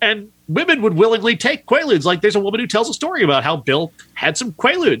 and women would willingly take Quaaludes. Like, there's a woman who tells a story about how Bill had some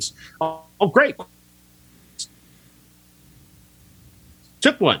Quaaludes. Oh, great.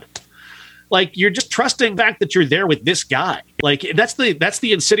 Took one. Like, you're just trusting the fact that you're there with this guy. Like, that's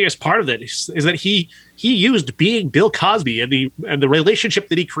the insidious part of it, is that he used being Bill Cosby and the relationship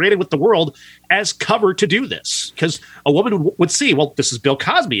that he created with the world as cover to do this. Because a woman would see, well, this is Bill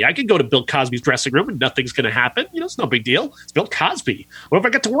Cosby. I can go to Bill Cosby's dressing room and nothing's going to happen. It's no big deal. It's Bill Cosby. What have I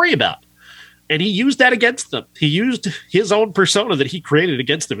got to worry about? And he used that against them. He used his own persona that he created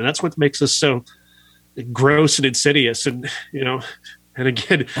against them, and that's what makes us so gross and insidious. And and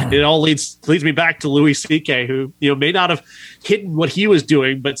again, it all leads me back to Louis C.K., who may not have hidden what he was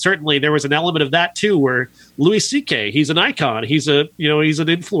doing, but certainly there was an element of that too, where Louis C.K., he's an icon, he's an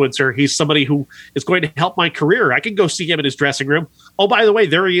influencer, he's somebody who is going to help my career. I can go see him in his dressing room. Oh, by the way,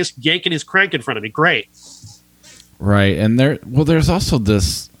 there he is yanking his crank in front of me. Great, right? And there's also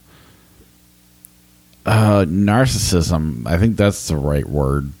this narcissism. I think that's the right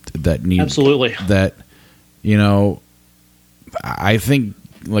word. That needs absolutely that. I think,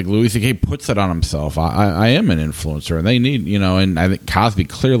 like, Louis C.K. puts it on himself. I am an influencer, and they need, and I think Cosby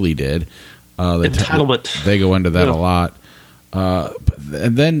clearly did. Entitlement. They go into that a lot.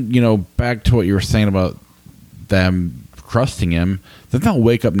 And then, back to what you were saying about them trusting him, then they'll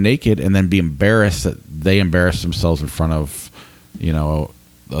wake up naked and then be embarrassed that they embarrassed themselves in front of,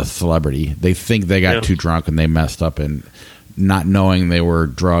 a celebrity. They think they got too drunk and they messed up, and not knowing they were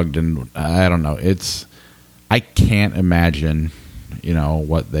drugged, and I don't know. I can't imagine,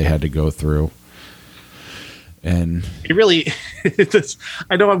 what they had to go through. And it really,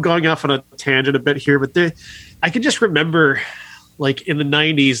 I know I'm going off on a tangent a bit here, but I can just remember, like, in the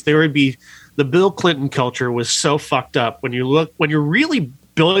 90s, there would be the Bill Clinton culture was so fucked up. When you really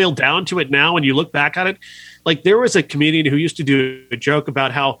boil down to it now, and you look back on it, like, there was a comedian who used to do a joke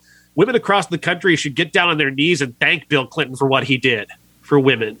about how women across the country should get down on their knees and thank Bill Clinton for what he did for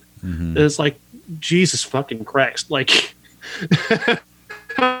women. Mm-hmm. And it's like, Jesus fucking Christ. Like,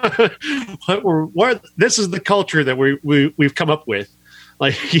 this is the culture that we've come up with.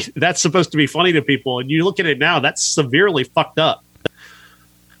 Like, that's supposed to be funny to people, and you look at it now, that's severely fucked up.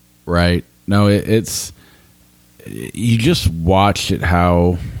 Right. No, it's you just watch it,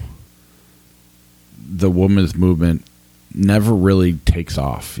 how the women's movement never really takes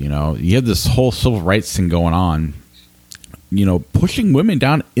off. You have this whole civil rights thing going on, pushing women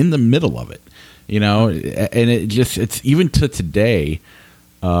down in the middle of it. And it's even to today,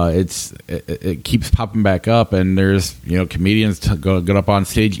 it keeps popping back up, and there's, comedians go get up on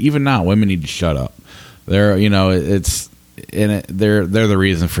stage. Even now, women need to shut up. They're, they're the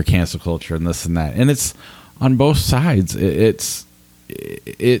reason for cancel culture and this and that. And it's on both sides. It's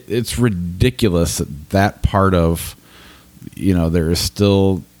ridiculous that part of, there is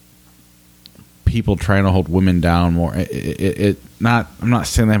still people trying to hold women down more. I'm not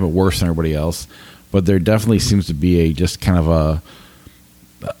saying they have it worse than everybody else, but there definitely seems to be just kind of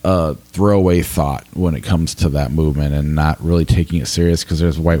a throwaway thought when it comes to that movement, and not really taking it serious because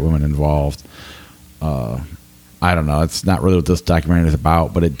there's white women involved. I don't know. It's not really what this documentary is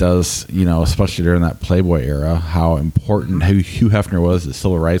about, but it does, especially during that Playboy era, how important Hugh Hefner was to the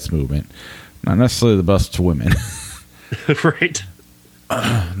civil rights movement. Not necessarily the best to women. Right.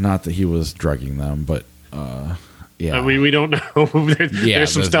 Not that he was drugging them, but yeah. I mean, we don't know.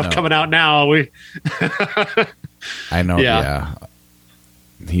 There's some stuff coming out now. I know. Yeah.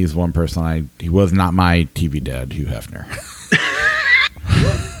 He's one person he was not my TV dad, Hugh Hefner.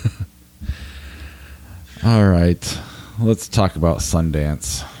 All right. Let's talk about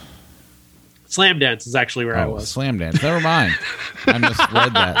Sundance. Slam Dance is actually where I was. Slam Dance. Never mind. I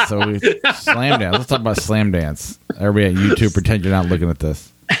misread that. So Slam Dance. Let's talk about Slam Dance. Everybody at YouTube, pretend you're not looking at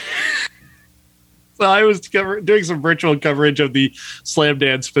this. Well, I was doing some virtual coverage of the Slam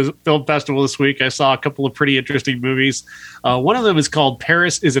Dance Film Festival this week. I saw a couple of pretty interesting movies. One of them is called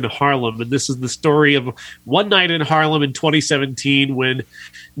Paris is in Harlem, and this is the story of one night in Harlem in 2017 when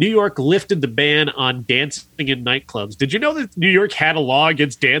New York lifted the ban on dancing in nightclubs. Did you know that New York had a law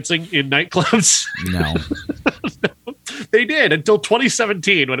against dancing in nightclubs? No. They did until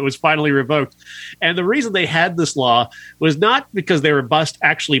 2017 when it was finally revoked. And the reason they had this law was not because they were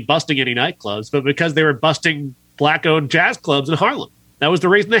actually busting any nightclubs, but because they were busting black-owned jazz clubs in Harlem. That was the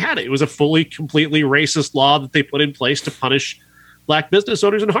reason they had it. It was a fully, completely racist law that they put in place to punish black business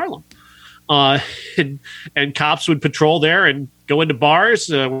owners in Harlem. And cops would patrol there and go into bars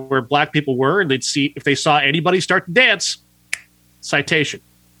where black people were, and they'd see if they saw anybody start to dance, citation,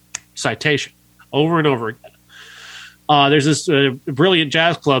 over and over again. There's this brilliant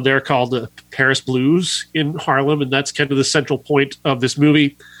jazz club there called Paris Blues in Harlem, and that's kind of the central point of this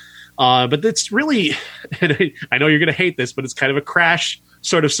movie. But it's really, and I know you're going to hate this, but it's kind of a Crash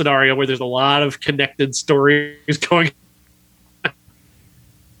sort of scenario where there's a lot of connected stories going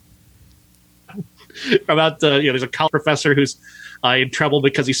about, there's a college professor who's in trouble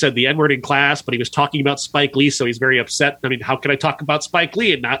because he said the N-word in class, but he was talking about Spike Lee, so he's very upset. I mean, how can I talk about Spike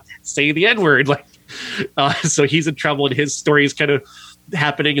Lee and not say the N-word? So he's in trouble, and his story is kind of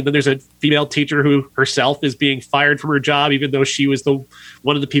happening. And then there's a female teacher who herself is being fired from her job, even though she was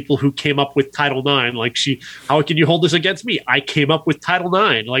one of the people who came up with Title IX. How can you hold this against me? I came up with Title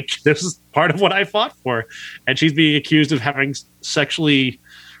IX. This is part of what I fought for. And she's being accused of having sexually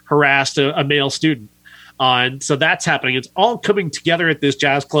harassed a male student. And so that's happening. It's all coming together at this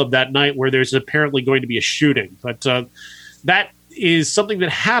jazz club that night where there's apparently going to be a shooting. But that is something that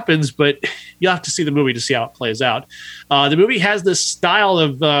happens, but you have to see the movie to see how it plays out. The movie has this style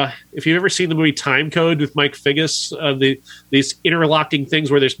of, if you've ever seen the movie Time Code with Mike Figgis, these interlocking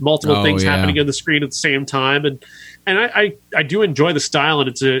things where there's multiple things happening on the screen at the same time. And I do enjoy the style,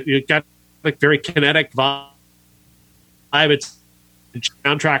 and it got very kinetic vibe. The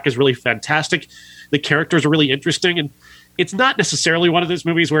soundtrack is really fantastic. The characters are really interesting, and it's not necessarily one of those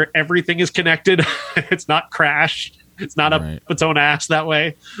movies where everything is connected. It's not Crash. It's not up its own ass that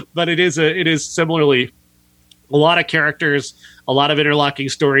way, but it is similarly a lot of characters, a lot of interlocking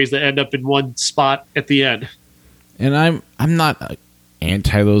stories that end up in one spot at the end. And I'm not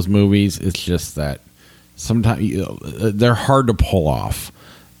anti those movies. It's just that sometimes they're hard to pull off,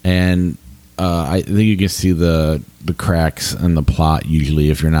 and I think you can see the cracks in the plot usually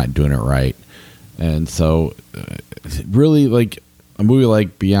if you're not doing it right. And so, really, a movie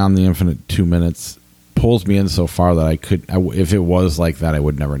like Beyond the Infinite 2 Minutes pulls me in so far that if it was like that, I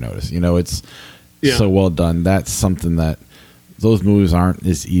would never notice. It's so well done. That's something that those movies aren't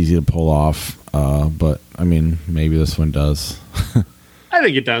as easy to pull off. But I mean, maybe this one does. I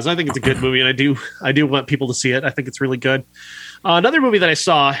think it does. I think it's a good movie, and I do want people to see it. I think it's really good. Another movie that I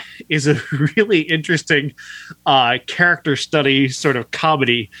saw is a really interesting character study sort of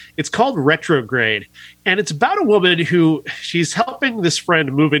comedy. It's called Retrograde, and it's about a woman who she's helping this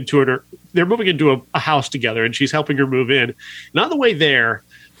friend move into they're moving into a house together, and she's helping her move in. And on the way there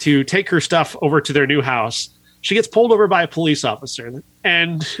to take her stuff over to their new house, she gets pulled over by a police officer,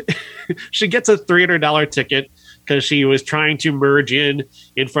 and she gets a $300 ticket because she was trying to merge in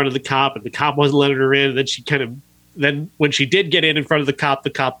front of the cop, and the cop wasn't letting her in. And then when she did get in front of the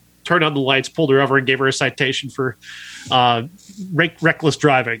cop turned on the lights, pulled her over, and gave her a citation for reckless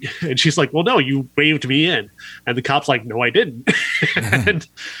driving. And she's like, well, no, you waved me in. And the cop's like, no, I didn't. And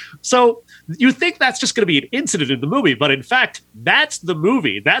so you think that's just going to be an incident in the movie, but in fact, that's the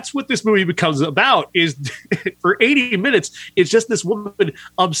movie. That's what this movie becomes about. Is for 80 minutes, it's just this woman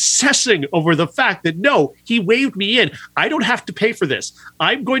obsessing over the fact that, no, he waved me in. I don't have to pay for this.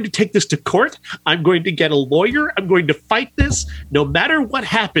 I'm going to take this to court. I'm going to get a lawyer. I'm going to fight this no matter what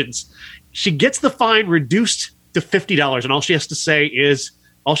happens. She gets the fine reduced to $50, and all she has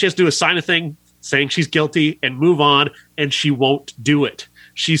to do is sign a thing saying she's guilty and move on, and she won't do it.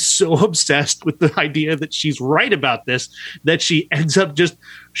 She's so obsessed with the idea that she's right about this that she ends up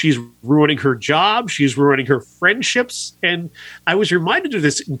she's ruining her job. She's ruining her friendships. And I was reminded of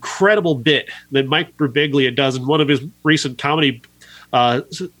this incredible bit that Mike Birbiglia does in one of his recent comedy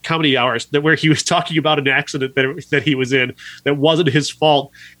hours, where he was talking about an accident that he was in that wasn't his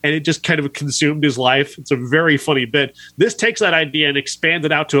fault, and it just kind of consumed his life. It's a very funny bit. This takes that idea and expands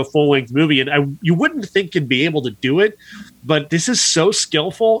it out to a full-length movie, and you wouldn't think you'd be able to do it, but this is so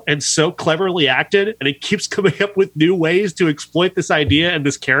skillful and so cleverly acted, and it keeps coming up with new ways to exploit this idea and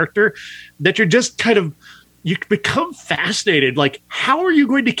this character that you're just you become fascinated. How are you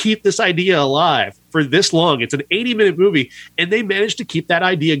going to keep this idea alive for this long? It's an 80-minute movie, and they managed to keep that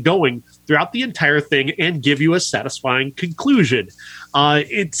idea going throughout the entire thing and give you a satisfying conclusion.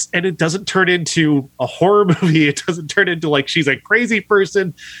 It doesn't turn into a horror movie. It doesn't turn into like she's a crazy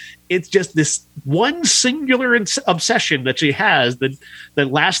person. It's just this one singular obsession that she has that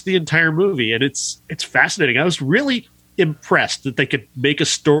lasts the entire movie, and it's fascinating. I was really impressed that they could make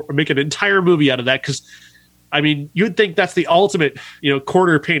an entire movie out of that, because I mean, you'd think that's the ultimate,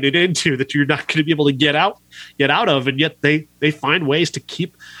 corner painted into that you're not going to be able to get out of, and yet they find ways to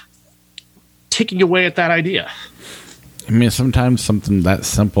keep ticking away at that idea. I mean, sometimes something that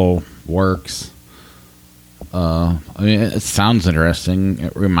simple works. I mean, it sounds interesting.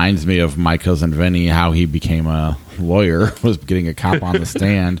 It reminds me of My Cousin Vinny, how he became a lawyer, was getting a cop on the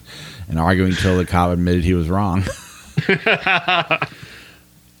stand and arguing until the cop admitted he was wrong.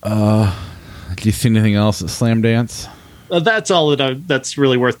 Do you see anything else at Slam Dance? That's all that's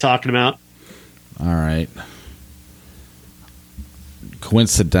really worth talking about. All right.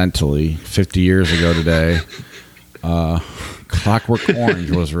 Coincidentally, 50 years ago today, Clockwork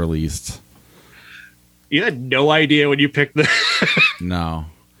Orange was released. You had no idea when you picked the... No.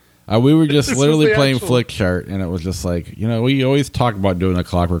 We were just literally playing Flickchart, and it was just like, we always talk about doing a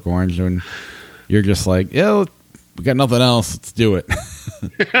Clockwork Orange, and you're just like, yeah, we got nothing else. Let's do it.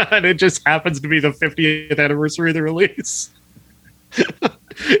 And it just happens to be the 50th anniversary of the release.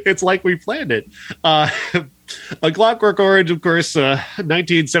 It's like we planned it. A Clockwork Orange, of course,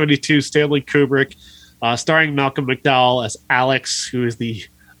 1972 Stanley Kubrick, starring Malcolm McDowell as Alex, who is the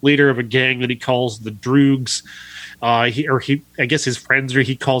leader of a gang that he calls the Droogs. I guess his friends, or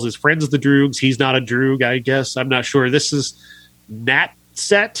he calls his friends the Droogs. He's not a Droog, I guess. I'm not sure. This is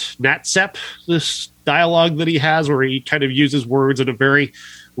Natsep, this dialogue that he has, where he kind of uses words in a very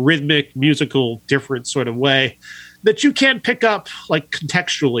rhythmic, musical, different sort of way that you can pick up, like,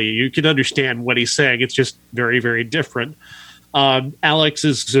 contextually. You can understand what he's saying. It's just very, very different. Alex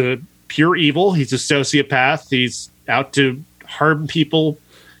is pure evil. He's a sociopath. He's out to harm people,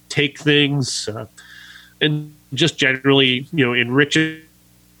 take things, and just generally, enrich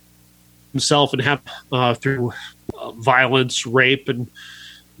himself and have through violence, rape, and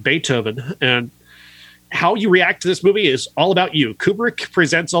Beethoven. And how you react to this movie is all about you. Kubrick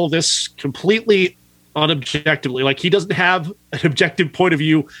presents all of this completely unobjectively. Like, he doesn't have an objective point of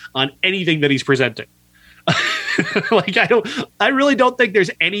view on anything that he's presenting. Like, I really don't think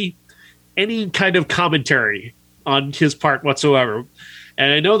there's any kind of commentary on his part whatsoever.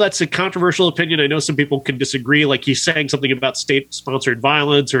 And I know that's a controversial opinion. I know some people can disagree. Like, he's saying something about state-sponsored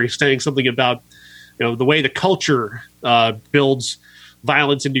violence, or he's saying something about, the way the culture builds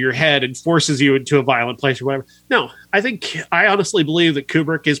violence into your head and forces you into a violent place or whatever. No, I honestly believe that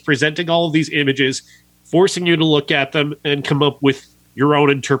Kubrick is presenting all of these images, forcing you to look at them and come up with your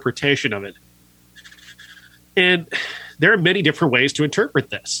own interpretation of it. And there are many different ways to interpret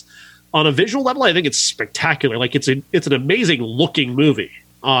this. On a visual level, I think it's spectacular. Like, it's an amazing looking movie.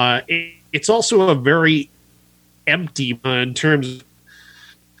 It's also a very empty in terms of,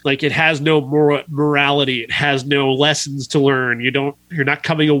 like, it has no morality. It has no lessons to learn. You're not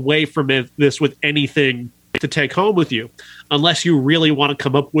coming away from this with anything to take home with you, unless you really want to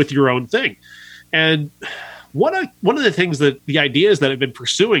come up with your own thing. And one of the things that the ideas that I've been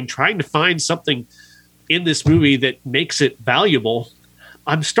pursuing, trying to find something in this movie that makes it valuable,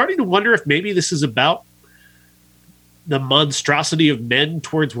 I'm starting to wonder if maybe this is about the monstrosity of men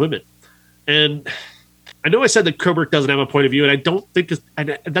towards women. And I know I said that Kubrick doesn't have a point of view, and I don't think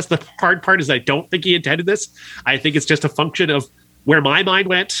that's the hard part, is I don't think he intended this. I think it's just a function of where my mind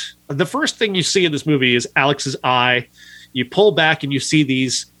went. The first thing you see in this movie is Alex's eye. You pull back and you see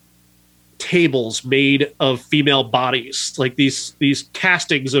these tables made of female bodies, like these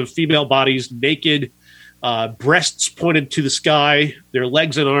castings of female bodies, naked, breasts pointed to the sky, their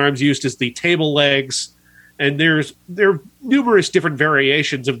legs and arms used as the table legs. And there are numerous different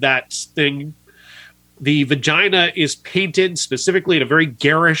variations of that thing. The vagina is painted specifically in a very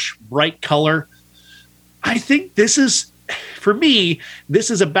garish, bright color. I think this is, for me,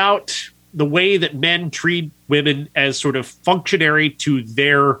 this is about the way that men treat women as sort of functionary to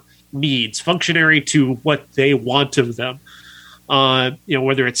their needs, functionary to what they want of them.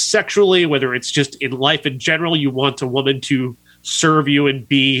 Whether it's sexually, whether it's just in life in general, you want a woman to serve you and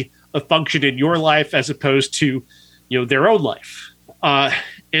be a function in your life as opposed to, their own life.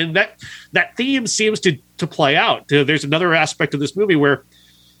 And that theme seems to play out. There's another aspect of this movie where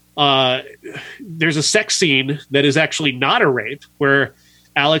there's a sex scene that is actually not a rape, where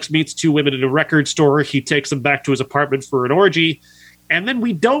Alex meets two women in a record store. He takes them back to his apartment for an orgy. And then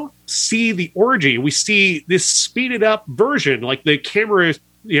we don't see the orgy. We see this speeded up version, like the camera is,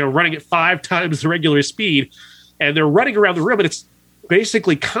 running at 5 times the regular speed, and they're running around the room. And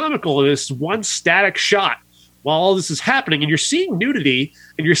basically comical in this one static shot while all this is happening, and you're seeing nudity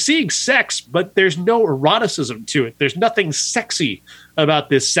and you're seeing sex, but there's no eroticism to it. There's nothing sexy about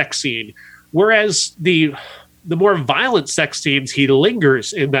this sex scene. Whereas the more violent sex scenes, he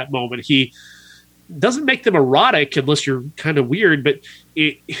lingers in that moment. He doesn't make them erotic unless you're kind of weird, but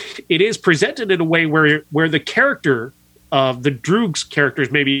it is presented in a way where the character of the Droog's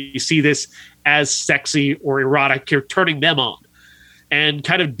characters maybe see this as sexy or erotic. You're turning them on and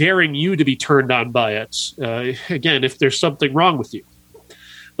kind of daring you to be turned on by it. Again, if there's something wrong with you.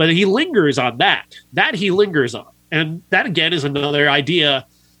 But he lingers on that. That he lingers on. And that, again, is another idea,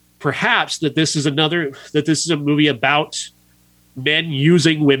 perhaps, that this is a movie about men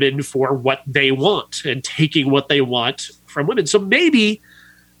using women for what they want and taking what they want from women. So maybe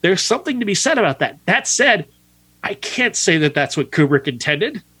there's something to be said about that. That said, I can't say that that's what Kubrick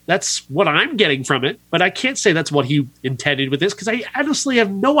intended. That's what I'm getting from it, but I can't say that's what he intended with this because I honestly have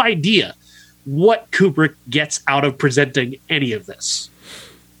no idea what Kubrick gets out of presenting any of this.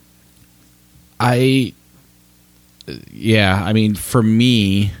 I mean, for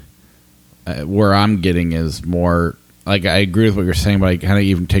me, where I'm getting is more like I agree with what you're saying, but I kind of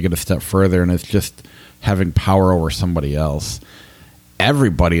even take it a step further, and it's just having power over somebody else.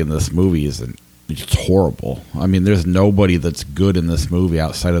 Everybody in this movie is it's horrible. I mean, there's nobody that's good in this movie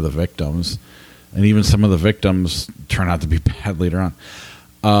outside of the victims, and even some of the victims turn out to be bad later on.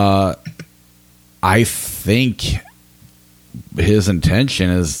 I think his intention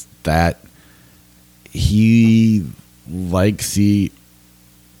is that he likes the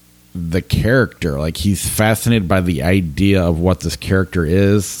character. Like, he's fascinated by the idea of what this character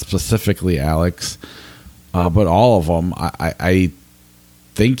is, specifically Alex, but all of them. I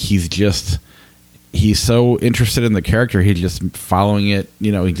think he's so interested in the character, he's just following it.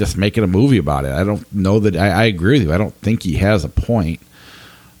 He's just making a movie about it. I don't know that I agree with you. I don't think he has a point.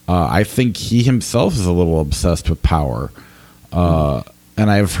 I think he himself is a little obsessed with power. And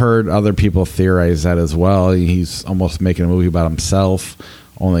I've heard other people theorize that as well. He's almost making a movie about himself,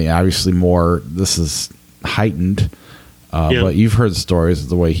 only obviously this is heightened. But you've heard stories of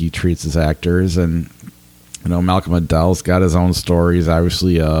the way he treats his actors, and Malcolm Adell's got his own stories.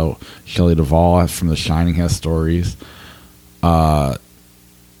 Obviously, Shelley Duvall from The Shining has stories. At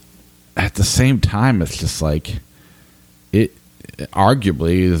the same time, it's just like it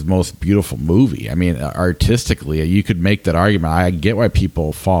arguably is the most beautiful movie. I mean, artistically, you could make that argument. I get why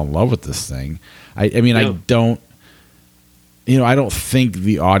people fall in love with this thing. I don't think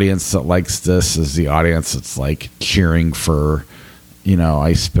the audience that likes this is the audience that's like cheering for,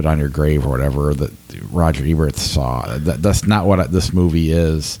 I Spit on Your Grave or whatever that Roger Ebert saw. That's not what this movie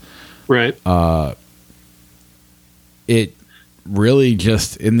is. Right. It really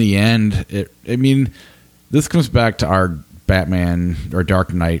just, in the end, this comes back to our Batman or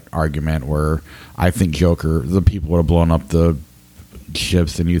Dark Knight argument where I think Joker, the people would have blown up the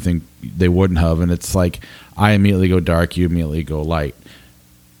ships and you think they wouldn't have. And it's like, I immediately go dark, you immediately go light.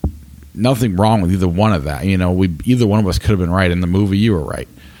 Nothing wrong with either one of that. Either one of us could have been right. In the movie, you were right.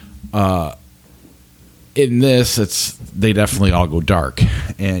 In this, they definitely all go dark.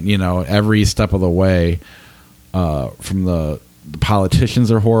 And, every step of the way, from the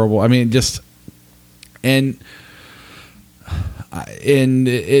politicians are horrible. I mean, and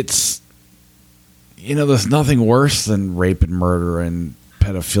it's, there's nothing worse than rape and murder and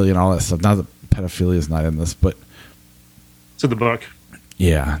pedophilia and all that stuff. Not that pedophilia is not in this, but it's in the book.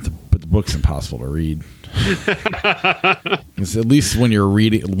 Yeah, but the book's impossible to read. At least when you're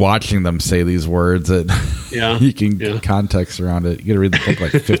watching them say these words, you can get context around it. You got to read the book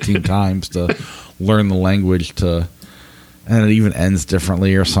like 15 times to learn the language. And it even ends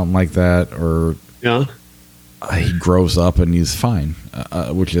differently or something like that. Or he grows up and he's fine,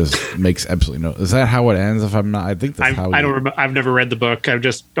 which makes absolutely no. Is that how it ends? If I'm not, I think that's how. I don't remember. I've never read the book. I've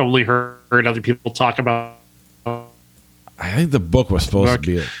just only heard other people talk about. I think the book was supposed to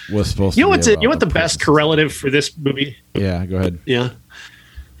be. You know what the best correlative for this movie? Yeah, go ahead. Yeah,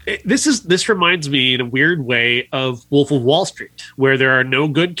 this reminds me in a weird way of Wolf of Wall Street, where there are no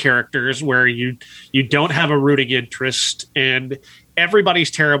good characters, where you don't have a rooting interest, and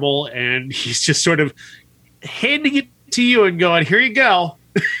everybody's terrible, and he's just sort of handing it to you and going, "Here you go."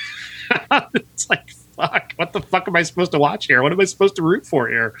 It's like, fuck. What the fuck am I supposed to watch here? What am I supposed to root for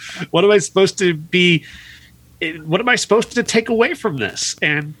here? What am I supposed to be? What am I supposed to take away from this?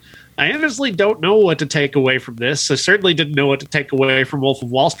 And I honestly don't know what to take away from this. I certainly didn't know what to take away from Wolf of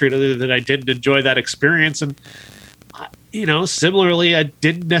Wall Street, other than I didn't enjoy that experience. And, similarly, I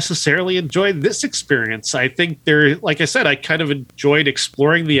didn't necessarily enjoy this experience. I think like I said, I kind of enjoyed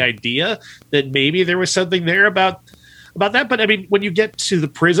exploring the idea that maybe there was something there about about that. But I mean, when you get to the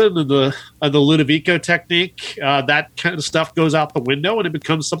prison and the Ludovico technique, that kind of stuff goes out the window and it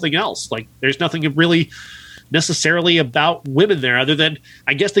becomes something else. Like there's nothing really necessarily about women there, other than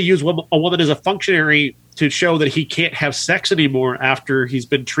I guess they use a woman as a functionary to show that he can't have sex anymore after he's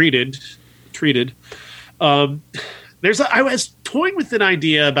been treated. I was toying with an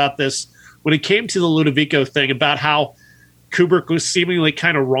idea about this when it came to the Ludovico thing, about how Kubrick was seemingly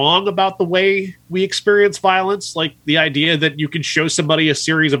kind of wrong about the way we experience violence. Like the idea that you could show somebody a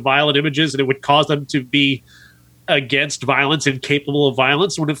series of violent images and it would cause them to be against violence and capable of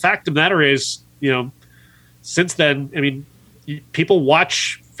violence. When the fact of the matter is, since then, I mean, people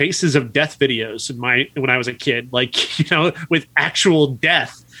watch Faces of Death videos when I was a kid, like, with actual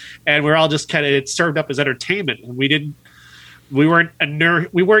death. And we're all just kind of, it served up as entertainment. And we weren't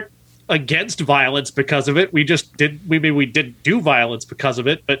against violence because of it. We didn't do violence because of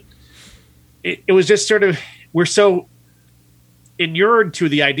it, but it was just sort of, we're so inured to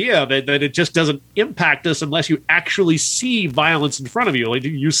the idea of it that it just doesn't impact us unless you actually see violence in front of you. Like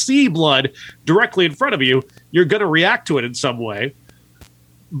you see blood directly in front of you, you're going to react to it in some way.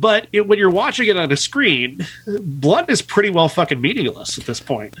 But when you're watching it on a screen, blood is pretty well fucking meaningless at this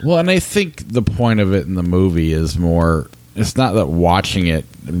point. Well, and I think the point of it in the movie is more, it's not that watching it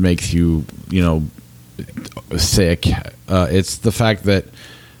makes you, sick. It's the fact that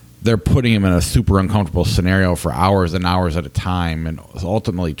they're putting him in a super uncomfortable scenario for hours and hours at a time and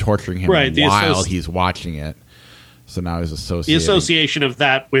ultimately torturing him while he's watching it. So now he's associated. The association of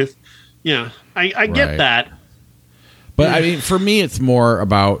that with, I get that. But I mean, for me, it's more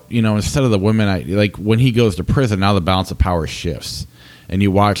about, instead of the women, like when he goes to prison, now the balance of power shifts. And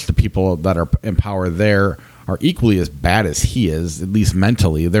you watch the people that are in power there are equally as bad as he is, at least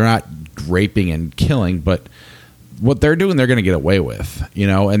mentally. They're not raping and killing, but what they're doing, they're going to get away with,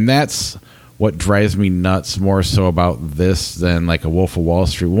 and that's what drives me nuts more so about this than like a Wolf of Wall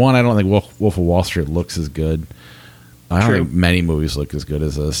Street. One, I don't think Wolf of Wall Street looks as good. I don't think many movies look as good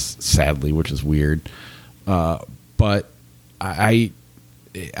as this, sadly, which is weird. But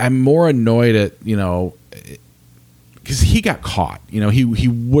I'm more annoyed at, because he got caught. He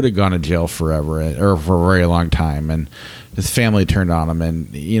would have gone to jail forever or for a very long time, and his family turned on him, and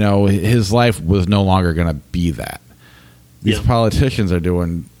his life was no longer going to be that. These politicians are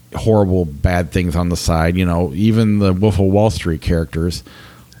doing horrible, bad things on the side. Even the Wolf of Wall Street characters,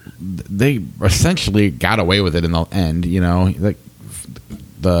 they essentially got away with it in the end. Like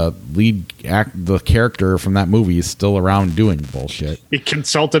the lead the character from that movie is still around doing bullshit. He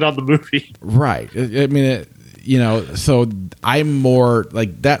consulted on the movie, right? I mean, so I'm more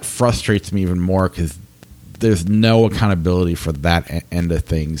like that frustrates me even more because there's no accountability for that end of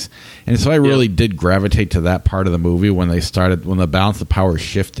things, and so I really did gravitate to that part of the movie when the balance of power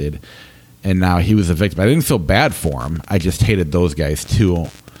shifted, and now he was a victim. I didn't feel bad for him. I just hated those guys too,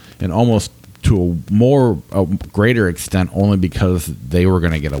 and almost to a greater extent only because they were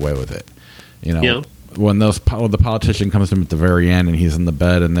going to get away with it. When the politician comes to him at the very end and he's in the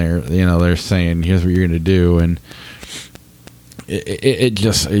bed and they're saying, here's what you're going to do, and you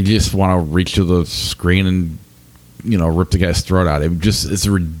just want to reach to the screen and rip the guy's throat out. It's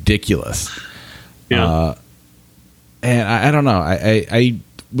ridiculous. And I don't know. I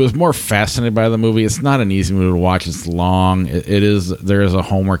was more fascinated by the movie. It's not an easy movie to watch. It's long. There is a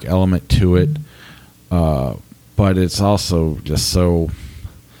homework element to it, but it's also just so.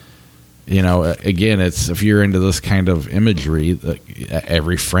 Again, it's if you're into this kind of imagery,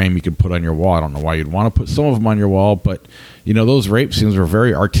 every frame you could put on your wall. I don't know why you'd want to put some of them on your wall, but those rape scenes were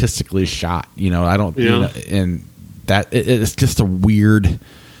very artistically shot. I don't, and that it's just a weird.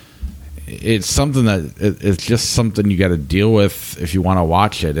 It's something that it's just something you got to deal with if you want to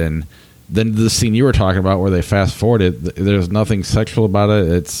watch it. And then the scene you were talking about where they fast forwarded, there's nothing sexual about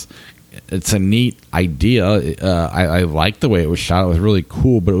it. It's a neat idea. I liked the way it was shot. It was really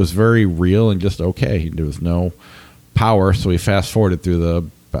cool, but it was very real and just okay. There was no power, so we fast forwarded through the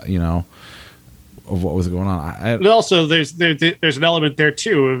of what was going on. And also, there's an element there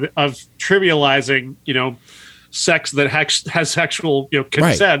too of trivializing sex that has sexual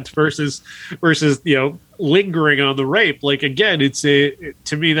consent versus lingering on the rape. Like again, to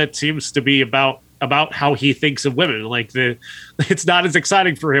me that seems to be about how he thinks of women. Like it's not as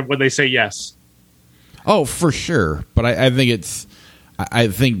exciting for him when they say yes. Oh, for sure. But I think I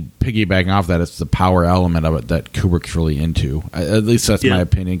think piggybacking off that, it's the power element of it that Kubrick's really into. At least that's my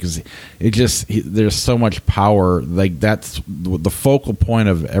opinion, because there's so much power. Like that's the focal point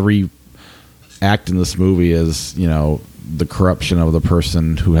of every act in this movie is the corruption of the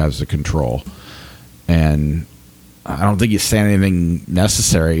person who has the control, and I don't think he's saying anything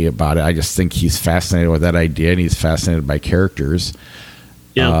necessary about it. I just think he's fascinated with that idea, and he's fascinated by characters.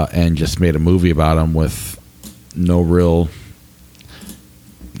 Yeah. And just made a movie about him with no real,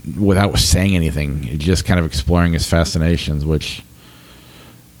 without saying anything, just kind of exploring his fascinations. Which,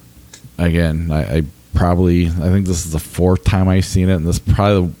 again, I think this is the fourth time I've seen it, and this is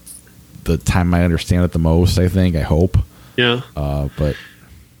probably the time I understand it the most. I hope. Yeah. But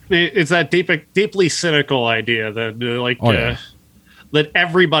it's that deeply cynical idea that that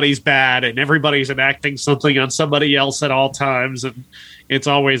everybody's bad and everybody's enacting something on somebody else at all times, and it's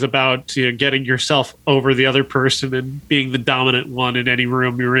always about getting yourself over the other person and being the dominant one in any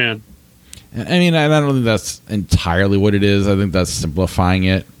room you're in. I mean, I don't think that's entirely what it is. I think that's simplifying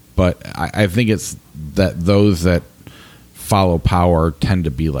it, but I think it's that those that follow power tend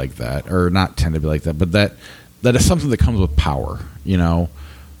to be like that, or not tend to be like that, but that is something that comes with power.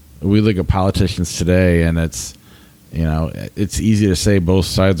 We look at politicians today, and it's easy to say both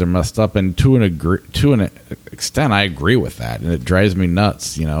sides are messed up, and to an extent, I agree with that, and it drives me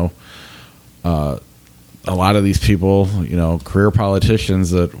nuts. A lot of these people, career politicians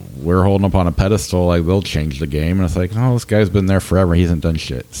that we're holding up on a pedestal, like they'll change the game, and it's like, no, this guy's been there forever. He hasn't done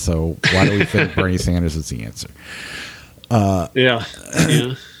shit. So why do we think Bernie Sanders is the answer? Yeah.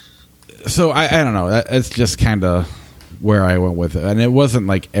 So I don't know. It's just kind of where I went with it, and it wasn't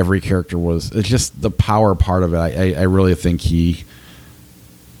like every character was. It's just the power part of it. I really think he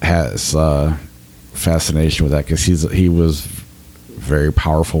has fascination with that because he was very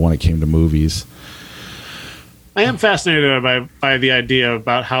powerful when it came to movies. I am fascinated by the idea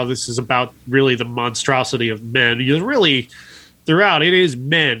about how this is about really the monstrosity of men. Really, throughout, it is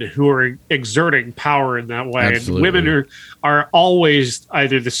men who are exerting power in that way. Absolutely. And women are always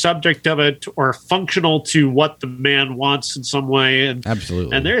either the subject of it or functional to what the man wants in some way. And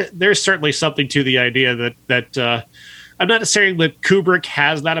absolutely. And there's certainly something to the idea that I'm not saying that Kubrick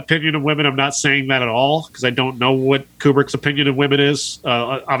has that opinion of women. I'm not saying that at all because I don't know what Kubrick's opinion of women is.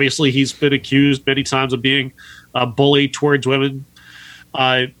 Obviously, he's been accused many times of being a bully towards women.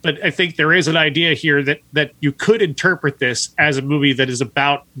 But I think there is an idea here that you could interpret this as a movie that is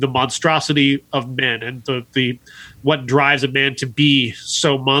about the monstrosity of men and the what drives a man to be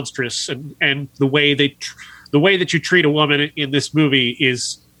so monstrous, and the way that you treat a woman in this movie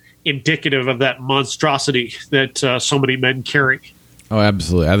is indicative of that monstrosity that so many men carry. Oh,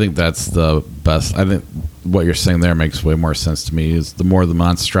 absolutely. I think that's the best. I think what you're saying there makes way more sense to me. Is the more the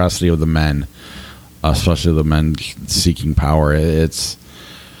monstrosity of the men, especially the men seeking power. It's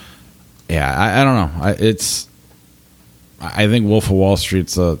I don't know. I think Wolf of Wall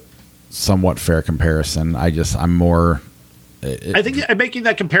Street's a somewhat fair comparison. I'm more. I think I'm making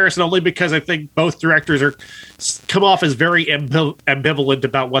that comparison only because I think both directors come off as very ambivalent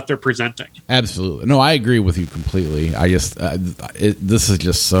about what they're presenting. Absolutely. No, I agree with you completely. I just this is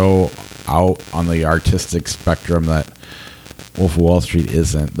just so out on the artistic spectrum that Wolf of Wall Street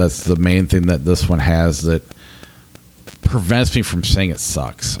isn't. That's the main thing that this one has that prevents me from saying it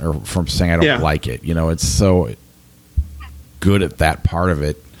sucks or from saying I don't like it. It's so good at that part of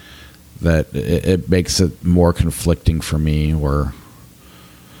it that it makes it more conflicting for me. I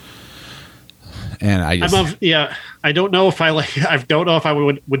don't know if I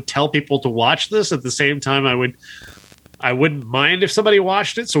would tell people to watch this. At the same time, I wouldn't mind if somebody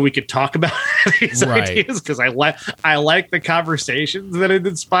watched it so we could talk about these ideas because I like the conversations that it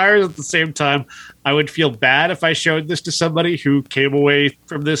inspires. At the same time, I would feel bad if I showed this to somebody who came away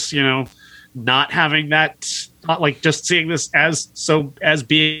from this, not having that, not like just seeing this as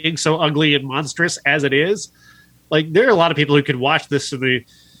being so ugly and monstrous as it is. Like there are a lot of people who could watch this in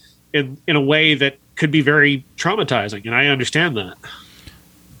a way that could be very traumatizing, and I understand that.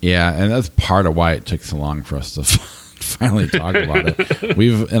 Yeah, and that's part of why it took so long for us to finally talk about it.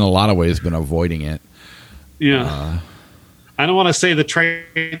 We've, in a lot of ways, been avoiding it. Yeah. I don't want to say the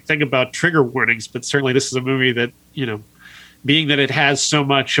thing about trigger warnings, but certainly this is a movie that, being that it has so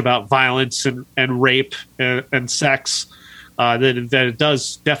much about violence and rape and sex, that it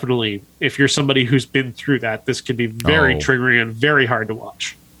does definitely, if you're somebody who's been through that, this can be very triggering and very hard to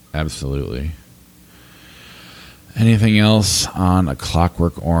watch. Absolutely. Anything else on A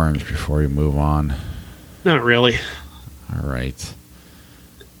Clockwork Orange before we move on? Not really. All right.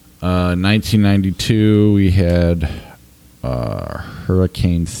 1992, we had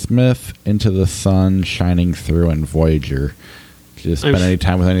Hurricane Smith, Into the Sun, Shining Through, and Voyager. Did you spend any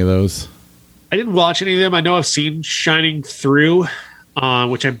time with any of those? I didn't watch any of them. I know I've seen Shining Through,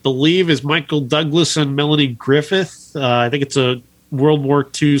 which I believe is Michael Douglas and Melanie Griffith. I think it's a World War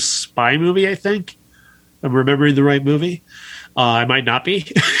II spy movie, I think. I'm remembering the right movie. I might not be,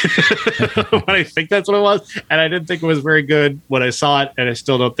 but I think that's what it was. And I didn't think it was very good when I saw it, and I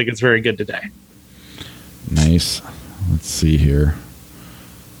still don't think it's very good today. Nice. Let's see here.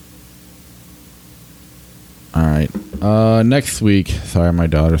 All right. Next week. Sorry, my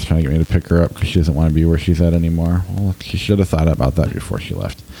daughter's trying to get me to pick her up because she doesn't want to be where she's at anymore. Well, she should have thought about that before she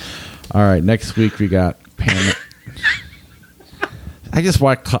left. All right. Next week we got Pam. I just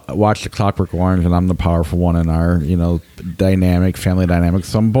watched The Clockwork Orange, and I'm the powerful one in our, dynamic, family dynamic.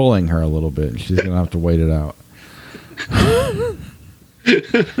 So I'm bullying her a little bit, and she's going to have to wait it out.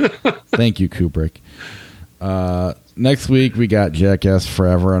 Thank you, Kubrick. Next week, we got Jackass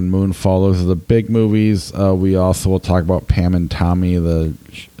Forever and Moonfall. Those are the big movies. We also will talk about Pam and Tommy.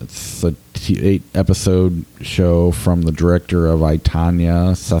 It's a 8-episode show from the director of I,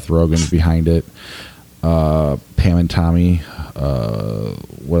 Tonya. Seth Rogen's behind it. Pam and Tommy.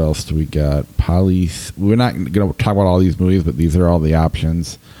 What else do we got? We're not going to talk about all these movies, but these are all the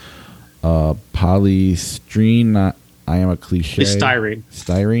options. Polystyrene. I Am a Cliche. It's Styrene.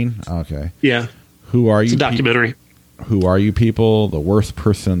 Styrene? Okay. Yeah. Who Are You? It's a documentary. Who Are You People? The Worst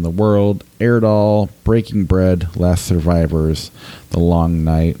Person in the World. Airdoll. Breaking Bread. Last Survivors. The Long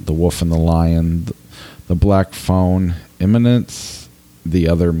Night. The Wolf and the Lion. The Black Phone. Imminence. The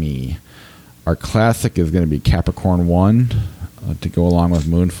Other Me. Our classic is going to be Capricorn 1 to go along with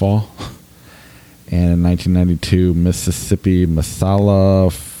Moonfall. And in 1992, Mississippi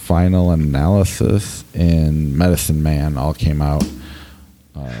Masala, Final Analysis, and Medicine Man all came out.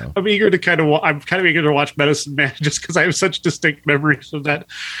 I'm kind of eager to watch Medicine Man just because I have such distinct memories of that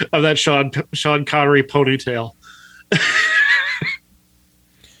Sean Connery ponytail.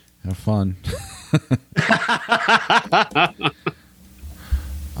 Have fun.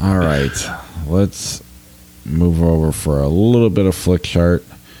 All right, let's move over for a little bit of flick chart,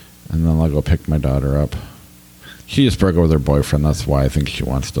 and then I'll go pick my daughter up. She just broke up with her boyfriend. That's why I think she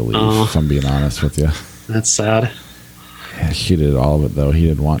wants to leave, if I'm being honest with you. That's sad. Yeah, she did all of it, though. He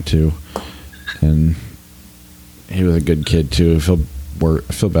didn't want to. And he was a good kid, too. I feel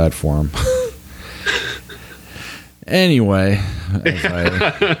bad for him. Anyway, as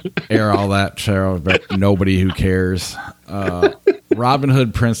I air all that, share about nobody who cares. Robin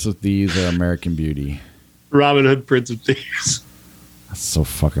Hood, Prince of Thieves, or American Beauty? Robin Hood, Prince of Thieves. That's so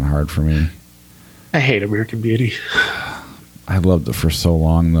fucking hard for me. I hate American Beauty. I loved it for so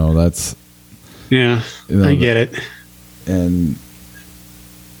long, though. Yeah, I get it. And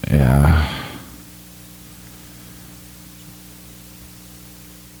yeah,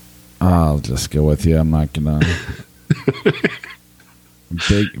 I'll just go with you. I'm not gonna.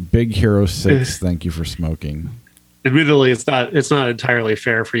 Big Hero 6. Thank you for smoking. Admittedly, it's not entirely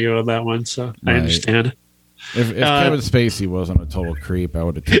fair for you on that one, so I understand. If Kevin Spacey wasn't a total creep, I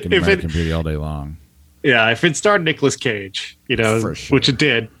would have taken American Beauty all day long. Yeah, if it starred Nicolas Cage, sure. Which it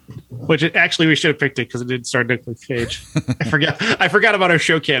did, actually we should have picked it because it didn't star Nicolas Cage. I forgot about our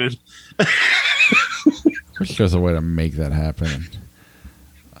show canon. Wish there's a way to make that happen.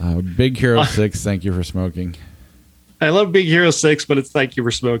 Big Hero 6. Thank you for smoking. I love Big Hero 6, but it's Thank You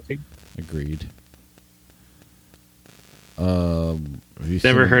for Smoking. Agreed.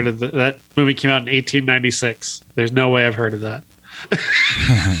 Never heard of that movie. Came out in 1896. There's no way I've heard of that.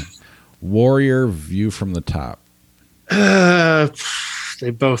 Warrior, View from the Top.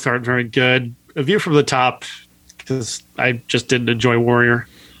 They both aren't very good. A View from the Top, because I just didn't enjoy Warrior.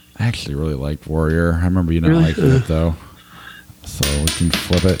 I actually really liked Warrior. I remember you not liking it, though. So we can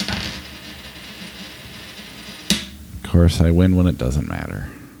flip it. Of course, I win when it doesn't matter.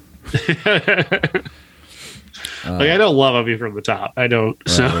 I don't love A View from the Top. I don't. Right.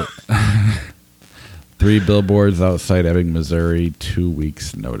 So 3 billboards outside Ebbing, Missouri. 2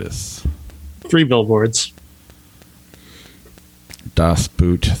 weeks notice. 3 billboards. Das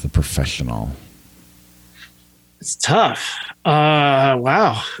Boot, The Professional. It's tough.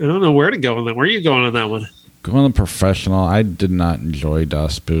 Wow. I don't know where to go on that. Where are you going on that one? Going The Professional. I did not enjoy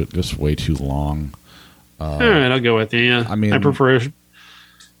Das Boot. Just way too long. All right, I'll go with you. Yeah. I mean, I prefer a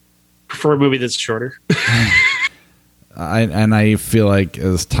movie that's shorter. I feel like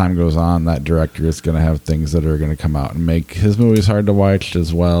as time goes on, that director is going to have things that are going to come out and make his movies hard to watch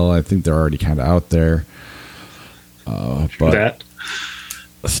as well. I think they're already kind of out there. But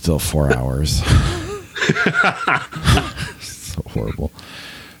still 4 hours. So horrible.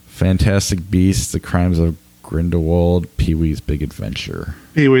 Fantastic Beasts, The Crimes of Grindelwald, Pee-wee's Big Adventure.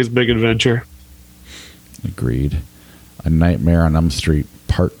 Pee-wee's Big Adventure. Agreed. A Nightmare on Elm Street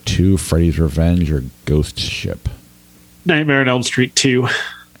Part 2, Freddy's Revenge, or Ghost Ship. Nightmare on Elm Street 2.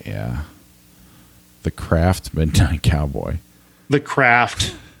 Yeah. The Craft, Midnight Cowboy. The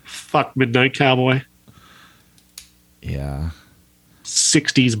Craft. Fuck Midnight Cowboy. Yeah.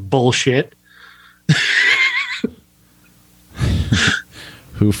 '60s bullshit.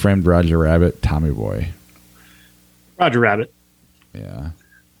 Who Framed Roger Rabbit? Tommy Boy. Roger Rabbit. Yeah.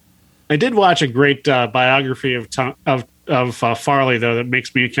 I did watch a great biography of Farley, though, that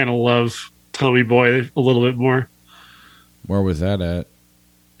makes me kind of love Tommy Boy a little bit more. Where was that at?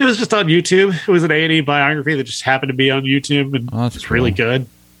 It was just on YouTube. It was an A&E biography that just happened to be on YouTube, and it's cool. really good.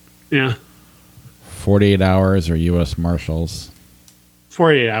 Yeah. 48 Hours or U.S. Marshals?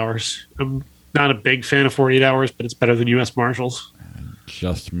 48 Hours. I'm not a big fan of 48 Hours, but it's better than U.S. Marshals.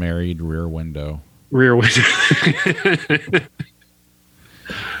 Just Married, Rear Window. Rear Window.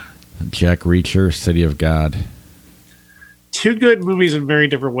 Jack Reacher, City of God. Two good movies in very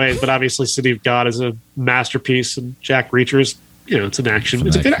different ways, but obviously City of God is a masterpiece, and Jack Reacher's, it's an action.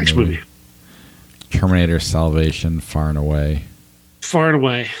 It's a good action movie. Terminator Salvation, Far and Away. Far and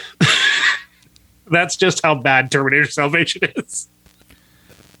Away. That's just how bad Terminator Salvation is.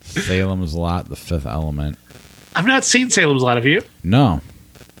 Salem's Lot, The Fifth Element. I've not seen Salem's Lot. Have you? No.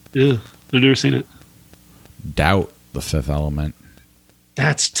 Yeah, I've never seen it. Doubt, The Fifth Element.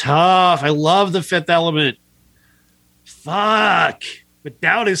 That's tough. I love The Fifth Element. Fuck. But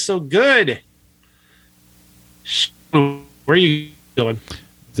Doubt is so good. Where are you going?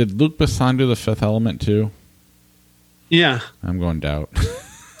 Did Luc Besson do The Fifth Element too? Yeah. I'm going Doubt.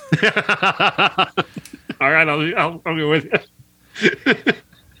 All right, I'll go with you.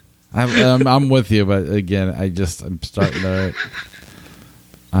 I'm with you, but again, I'm starting to.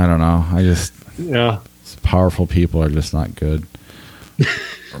 I don't know. Yeah. Powerful people are just not good.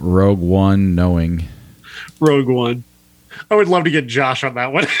 Rogue One, Knowing. Rogue One. I would love to get Josh on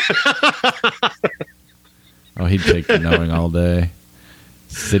that one. Oh, he'd take the Knowing all day.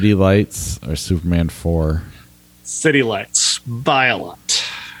 City Lights or Superman 4. City Lights, by a lot.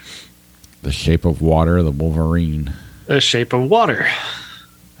 The Shape of Water, The Wolverine. The Shape of Water.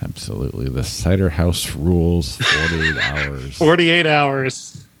 Absolutely. The Cider House Rules, 48 Hours. 48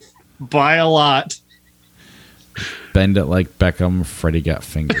 Hours. By a lot. Bend It Like Beckham, Freddie Got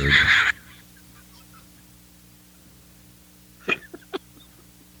Fingered.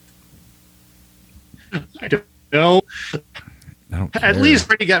 I don't know. I don't care. At least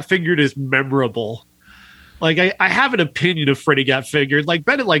Freddie Got Fingered is memorable. Like, I have an opinion of Freddie Got Fingered. Like,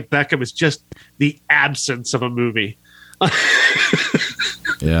 Bend It Like Beckham is just the absence of a movie.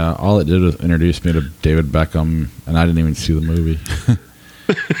 Yeah, all it did was introduce me to David Beckham, and I didn't even see the movie.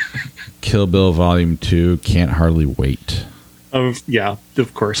 Kill Bill Volume 2, Can't Hardly Wait. Yeah,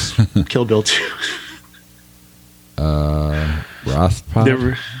 of course. Kill Bill 2.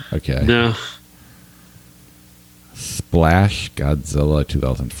 Rothpod? Okay. No. Splash, Godzilla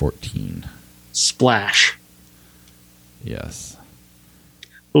 2014. Splash. Yes.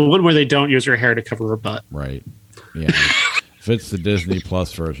 The one where they don't use her hair to cover her butt. Right. Yeah. If it's the Disney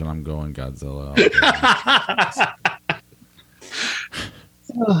Plus version, I'm going Godzilla.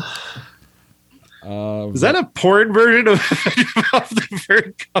 Is that a porn version of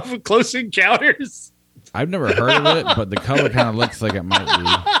Close Encounters? I've never heard of it, but the cover kind of looks like it might be.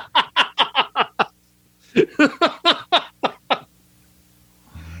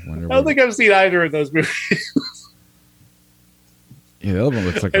 I don't think I've seen either of those movies. Yeah, the other one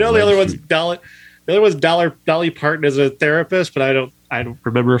looks like. I know the other one's Dolly. The other one's Dolly Parton as a therapist, but I don't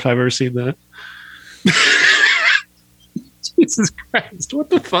remember if I've ever seen that. Jesus Christ! What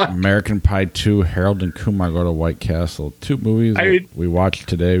the fuck? American Pie 2, Harold and Kumar Go to White Castle. Two movies we watched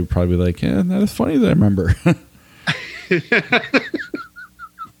today. We'd probably be like, yeah, that is funny that I remember.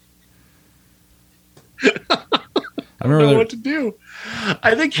 I don't know what to do.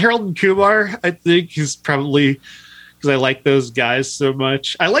 I think Harold and Kumar, I think is probably because I like those guys so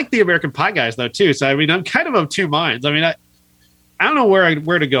much. I like the American Pie guys though too. So I mean, I'm kind of two minds. I mean, I don't know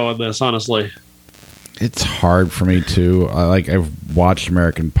where to go on this, honestly. It's hard for me too. I've watched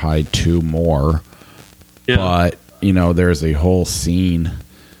American Pie 2 more, but there's a whole scene,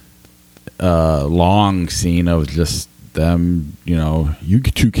 long scene of just them. You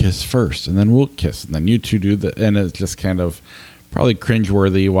two kiss first, and then we'll kiss, and then you two do that, and it's just kind of probably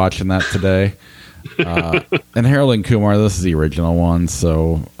cringeworthy watching that today. And Harold and Kumar, this is the original one,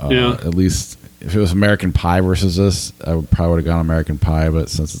 so at least if it was American Pie versus this, I probably would have gone American Pie, but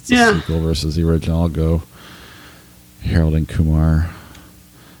since it's a sequel versus the original, I'll go Harold and Kumar.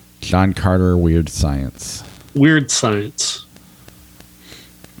 John Carter, Weird Science. Weird Science.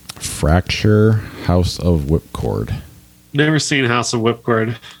 Fracture, House of Whipcord. Never seen House of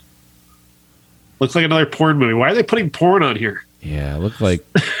Whipcord. Looks like another porn movie. Why are they putting porn on here? Yeah, it looked like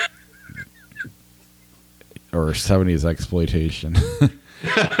or 70s exploitation.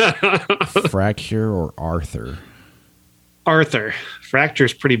 Fracture or Arthur? Arthur.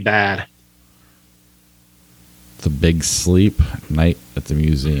 Fracture's pretty bad. The Big Sleep. Night at the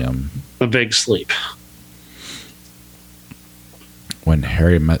Museum. The Big Sleep. When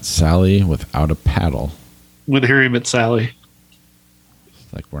Harry Met Sally without a paddle. When Harry Met Sally.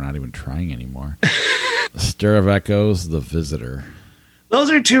 It's like we're not even trying anymore. Stir of Echoes. The Visitor. Those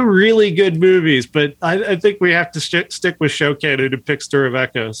are two really good movies, but I think we have to stick with show canon and pick Stir of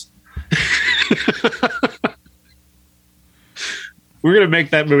Echoes. We're going to make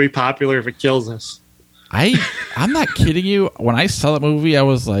that movie popular if it kills us. I'm not kidding you. When I saw that movie, I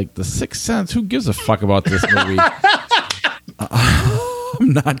was like, The Sixth Sense, who gives a fuck about this movie?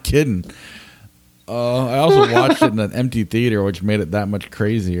 I'm not kidding. I also watched it in an empty theater, which made it that much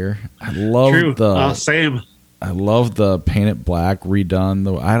crazier. I love same. I love the Paint It Black redone.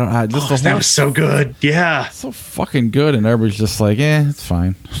 That was so good. Yeah, so fucking good, and everybody's just like, it's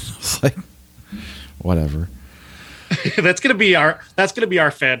fine. It's like, whatever. that's gonna be our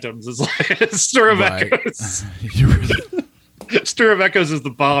Phantoms. It's like Stir of Echoes. Stir of Echoes is the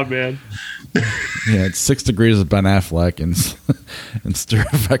bomb, man. Yeah, it's 6 Degrees of Ben Affleck and Stir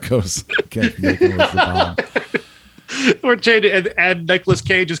of Echoes. Can't think it was the bomb. Or change it and Nicolas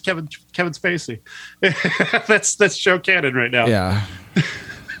Cage is Kevin Spacey. that's show canon right now. Yeah.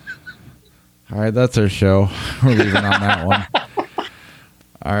 All right, that's our show. We're leaving on that one.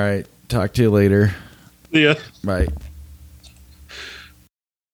 All right, talk to you later. Yeah. Bye.